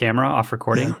camera, off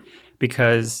recording,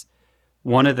 because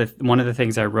one of the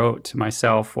things I wrote to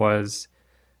myself was,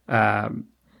 the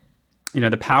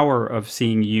power of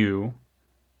seeing you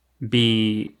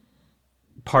be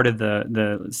part of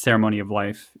the ceremony of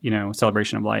life,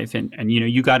 celebration of life. And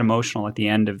you got emotional at the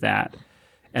end of that.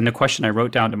 And the question I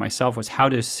wrote down to myself was, how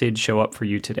does Sid show up for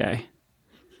you today?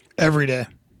 Every day.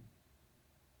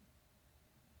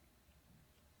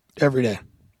 Every day.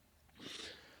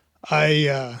 Like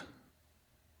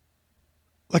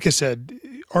I said,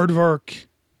 Aardvark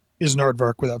isn't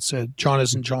Aardvark without Sid. John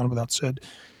isn't John without Sid.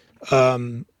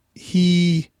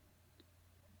 He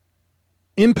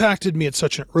impacted me at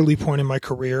such an early point in my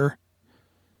career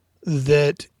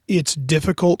that it's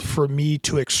difficult for me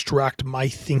to extract my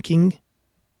thinking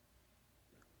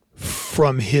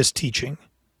from his teaching,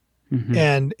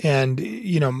 and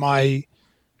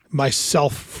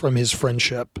myself from his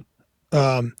friendship.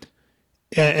 And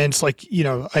it's like,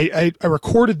 I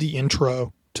recorded the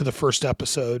intro to the first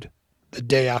episode the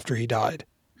day after he died.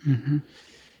 Mm-hmm.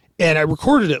 And I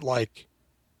recorded it like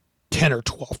 10 or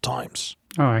 12 times.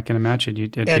 Oh, I can imagine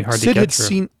it'd be hard Sid to get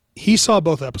through. He saw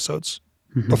both episodes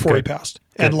before he passed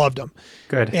and loved them.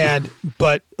 Good.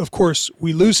 But of course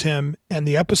we lose him, and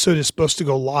the episode is supposed to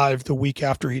go live the week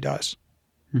after he dies.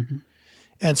 Mm-hmm.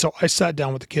 And so I sat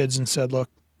down with the kids and said, look,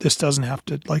 this doesn't have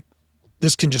to,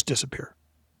 this can just disappear.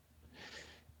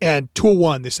 And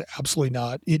 201, they said, absolutely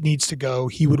not. It needs to go.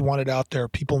 He would want it out there.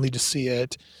 People need to see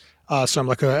it. So I'm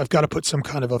like, I've got to put some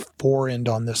kind of a forend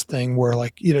on this thing where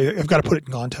I've got to put it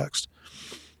in context.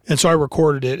 And so I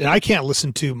recorded it, and I can't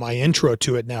listen to my intro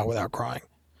to it now without crying.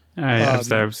 I was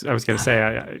going to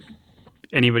say,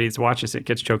 anybody that watches it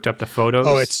gets choked up. The photos.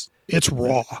 Oh, it's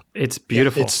raw. It's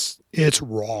beautiful. Yeah, it's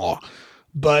raw.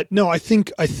 But no, I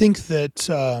think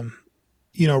that,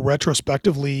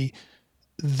 retrospectively,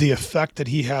 the effect that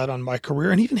he had on my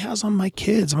career, and even has on my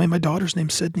kids. I mean, my daughter's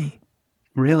name's Sydney.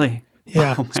 Really?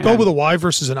 Yeah. Oh, spelled with a Y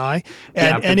versus an I.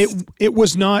 And it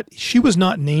was not, she was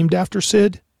not named after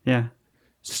Sid. Yeah.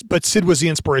 But Sid was the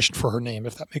inspiration for her name,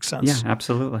 if that makes sense. Yeah,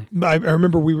 absolutely. I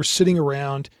remember we were sitting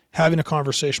around having a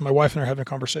conversation. My wife and I were having a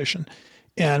conversation,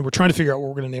 and we're trying to figure out what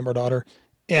we're going to name our daughter.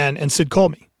 And Sid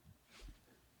called me.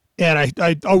 And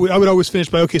I would always finish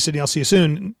by, okay, Sydney, I'll see you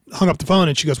soon. Hung up the phone,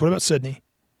 and she goes, what about Sydney?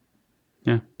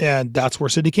 Yeah. And that's where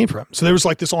Sydney came from. So there was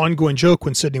like this ongoing joke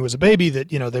when Sydney was a baby that,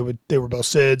 they were both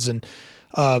Sids. And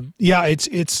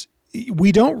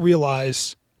we don't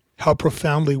realize how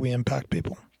profoundly we impact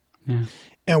people. Yeah.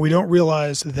 And we don't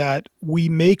realize that we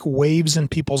make waves in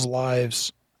people's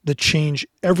lives that change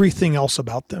everything else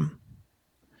about them.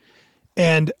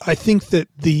 And I think that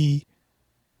the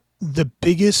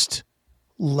biggest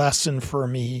lesson for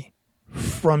me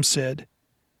from Sid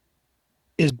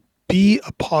is be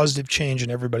a positive change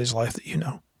in everybody's life that you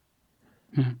know.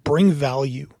 Mm-hmm. Bring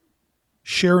value,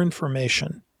 share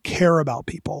information, care about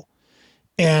people,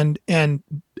 and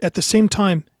at the same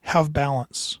time have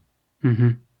balance. Mm-hmm.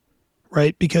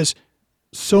 Right? Because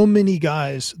so many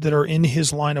guys that are in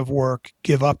his line of work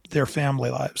give up their family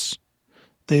lives.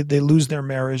 They lose their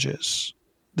marriages.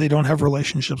 They don't have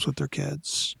relationships with their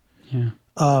kids. Yeah.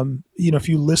 If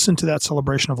you listen to that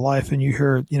celebration of life and you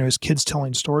hear, his kids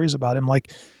telling stories about him,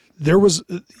 like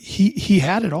he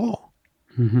had it all.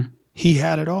 Mm-hmm. He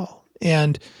had it all.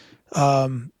 And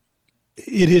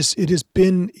he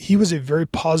was a very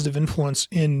positive influence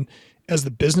as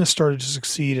the business started to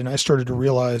succeed and I started to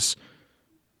realize,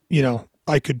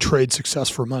 I could trade success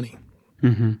for money,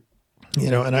 mm-hmm.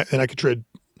 And I could trade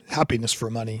happiness for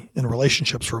money and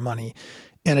relationships for money.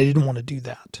 And I didn't want to do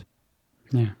that.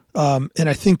 Yeah. And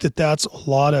I think that that's a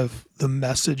lot of the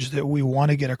message that we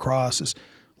want to get across is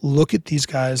look at these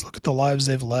guys, look at the lives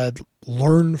they've led,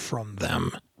 learn from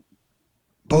them,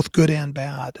 both good and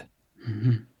bad.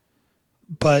 Mm-hmm.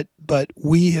 But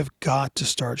we have got to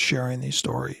start sharing these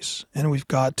stories, and we've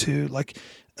got to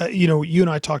you and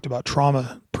I talked about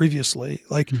trauma previously.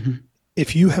 Mm-hmm.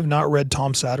 If you have not read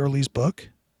Tom Satterley's book,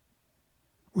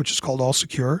 which is called All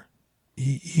Secure,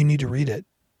 you need to read it.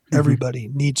 Mm-hmm. Everybody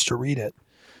needs to read it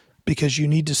because you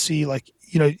need to see,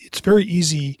 it's very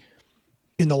easy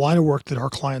in the line of work that our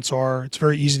clients are. It's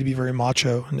very easy to be very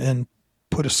macho and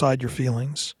put aside your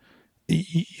feelings.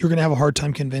 You're going to have a hard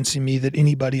time convincing me that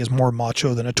anybody is more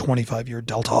macho than a 25-year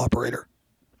Delta operator.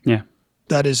 Yeah.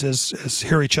 That is as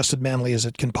hairy-chested manly as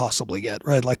it can possibly get,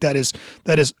 right? Like that is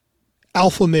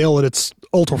alpha male at its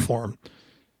ultra form.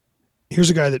 Here's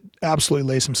a guy that absolutely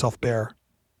lays himself bare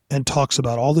and talks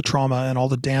about all the trauma and all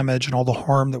the damage and all the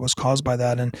harm that was caused by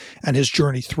that and his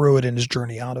journey through it and his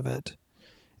journey out of it.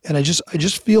 And I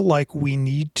just feel like we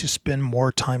need to spend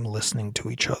more time listening to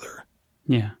each other.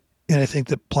 Yeah. And I think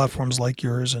that platforms like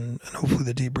yours and hopefully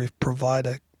the Debrief provide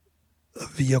a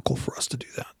vehicle for us to do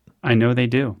that. I know they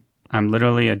do. I'm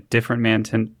literally a different man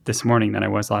this morning than I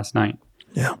was last night.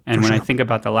 Yeah. And when I think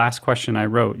about the last question I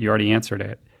wrote, you already answered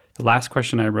it. The last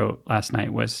question I wrote last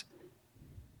night was,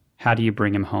 how do you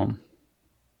bring him home?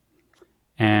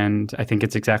 And I think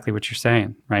it's exactly what you're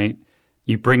saying, right?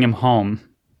 You bring him home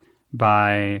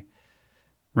by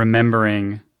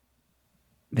remembering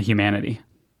the humanity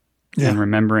and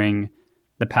remembering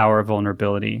the power of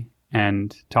vulnerability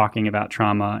and talking about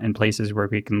trauma in places where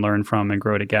we can learn from and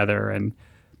grow together. And,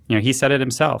 he said it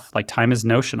himself, like time is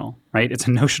notional, right? It's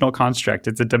a notional construct.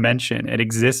 It's a dimension. It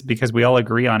exists because we all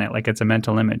agree on it like it's a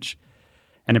mental image.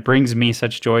 And it brings me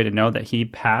such joy to know that he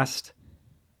passed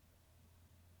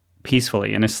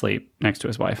peacefully in his sleep next to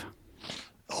his wife.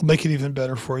 I'll make it even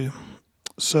better for you.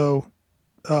 So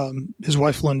his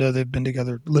wife, Linda, they've been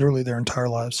together literally their entire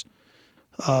lives.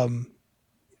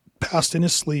 Passed in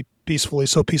his sleep peacefully,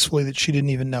 so peacefully that she didn't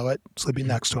even know it, sleeping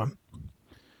next to him.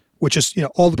 Which is,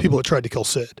 all the people that tried to kill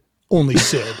Sid, only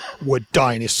Sid would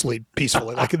die in his sleep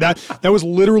peacefully. Like that was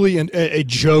literally a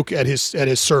joke at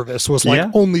his service. Was like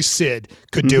only Sid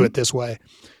could do it this way.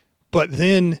 But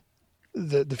then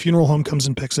the funeral home comes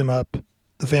and picks him up.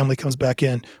 The family comes back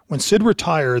in. When Sid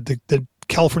retired, the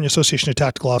California Association of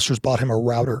Tactical Officers bought him a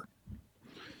router.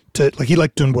 He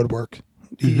liked doing woodwork.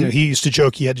 Mm-hmm. He used to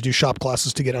joke he had to do shop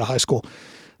classes to get out of high school.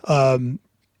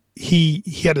 He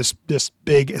had this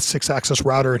big 6-axis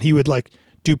router, and he would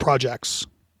do projects.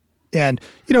 And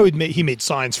he made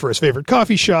signs for his favorite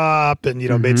coffee shop, and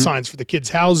made signs for the kids'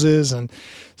 houses. And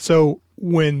so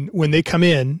when they come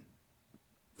in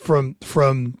from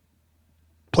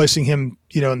placing him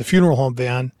in the funeral home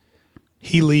van,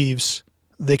 he leaves.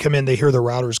 They come in, they hear the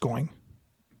routers going.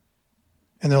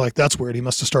 And they're like, that's weird. He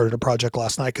must have started a project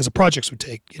last night, because the projects would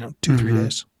take, 2-3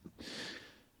 days.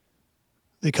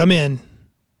 They come in,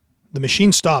 the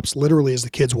machine stops literally as the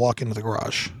kids walk into the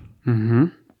garage. Mm-hmm.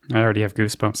 I already have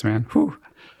goosebumps, man. Whew.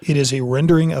 It is a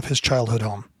rendering of his childhood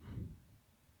home.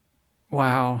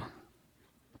 Wow.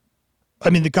 I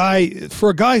mean, for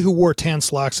a guy who wore tan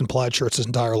slacks and plaid shirts his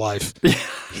entire life,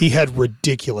 he had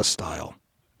ridiculous style.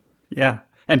 Yeah.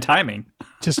 And timing.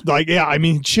 My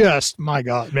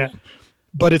God, man.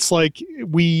 But it's like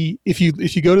if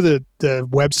you go to the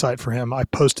website for him, I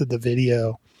posted the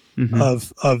video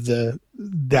of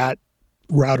that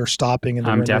router stopping in the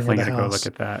I'm definitely going to go look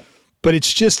at that. But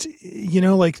it's just,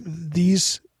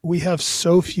 we have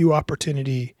so few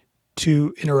opportunity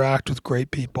to interact with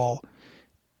great people,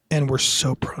 and we're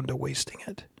so prone to wasting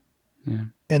it. Yeah.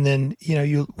 And then,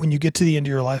 when you get to the end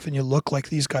of your life and you look like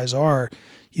these guys are,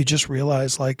 you just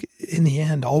realize, like, in the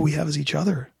end, all we have is each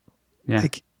other. Yeah.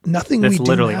 Like, nothing That's we do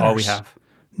literally matters. all we have.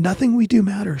 Nothing we do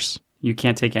matters. You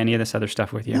can't take any of this other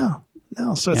stuff with you.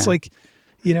 No. So it's like,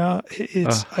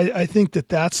 I think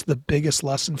that's the biggest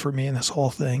lesson for me in this whole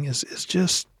thing is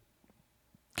just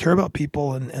care about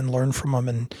people and learn from them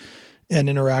and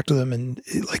interact with them. And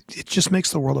it just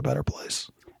makes the world a better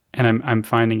place. And I'm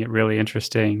finding it really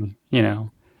interesting.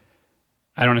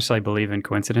 I don't necessarily believe in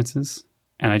coincidences.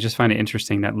 And I just find it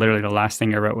interesting that literally the last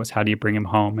thing I wrote was, how do you bring him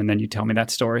home? And then you tell me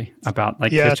that story about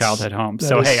his childhood home.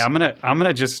 So, hey, I'm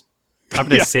going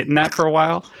to sit in that for a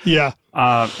while. Yeah.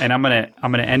 And I'm going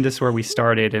to end this where we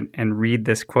started and read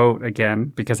this quote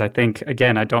again, because I think,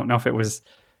 again, I don't know if it was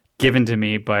given to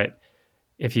me, but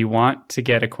if you want to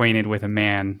get acquainted with a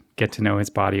man, get to know his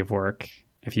body of work.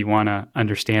 If you want to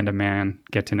understand a man,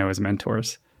 get to know his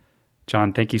mentors.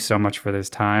 John, thank you so much for this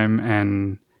time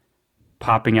and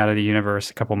popping out of the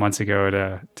universe a couple months ago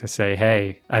to say,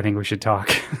 hey, I think we should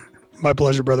talk. My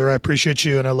pleasure, brother. I appreciate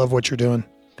you, and I love what you're doing.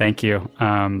 Thank you.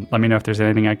 Let me know if there's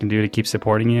anything I can do to keep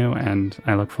supporting you, and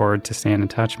I look forward to staying in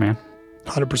touch, man.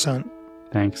 100%.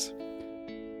 Thanks.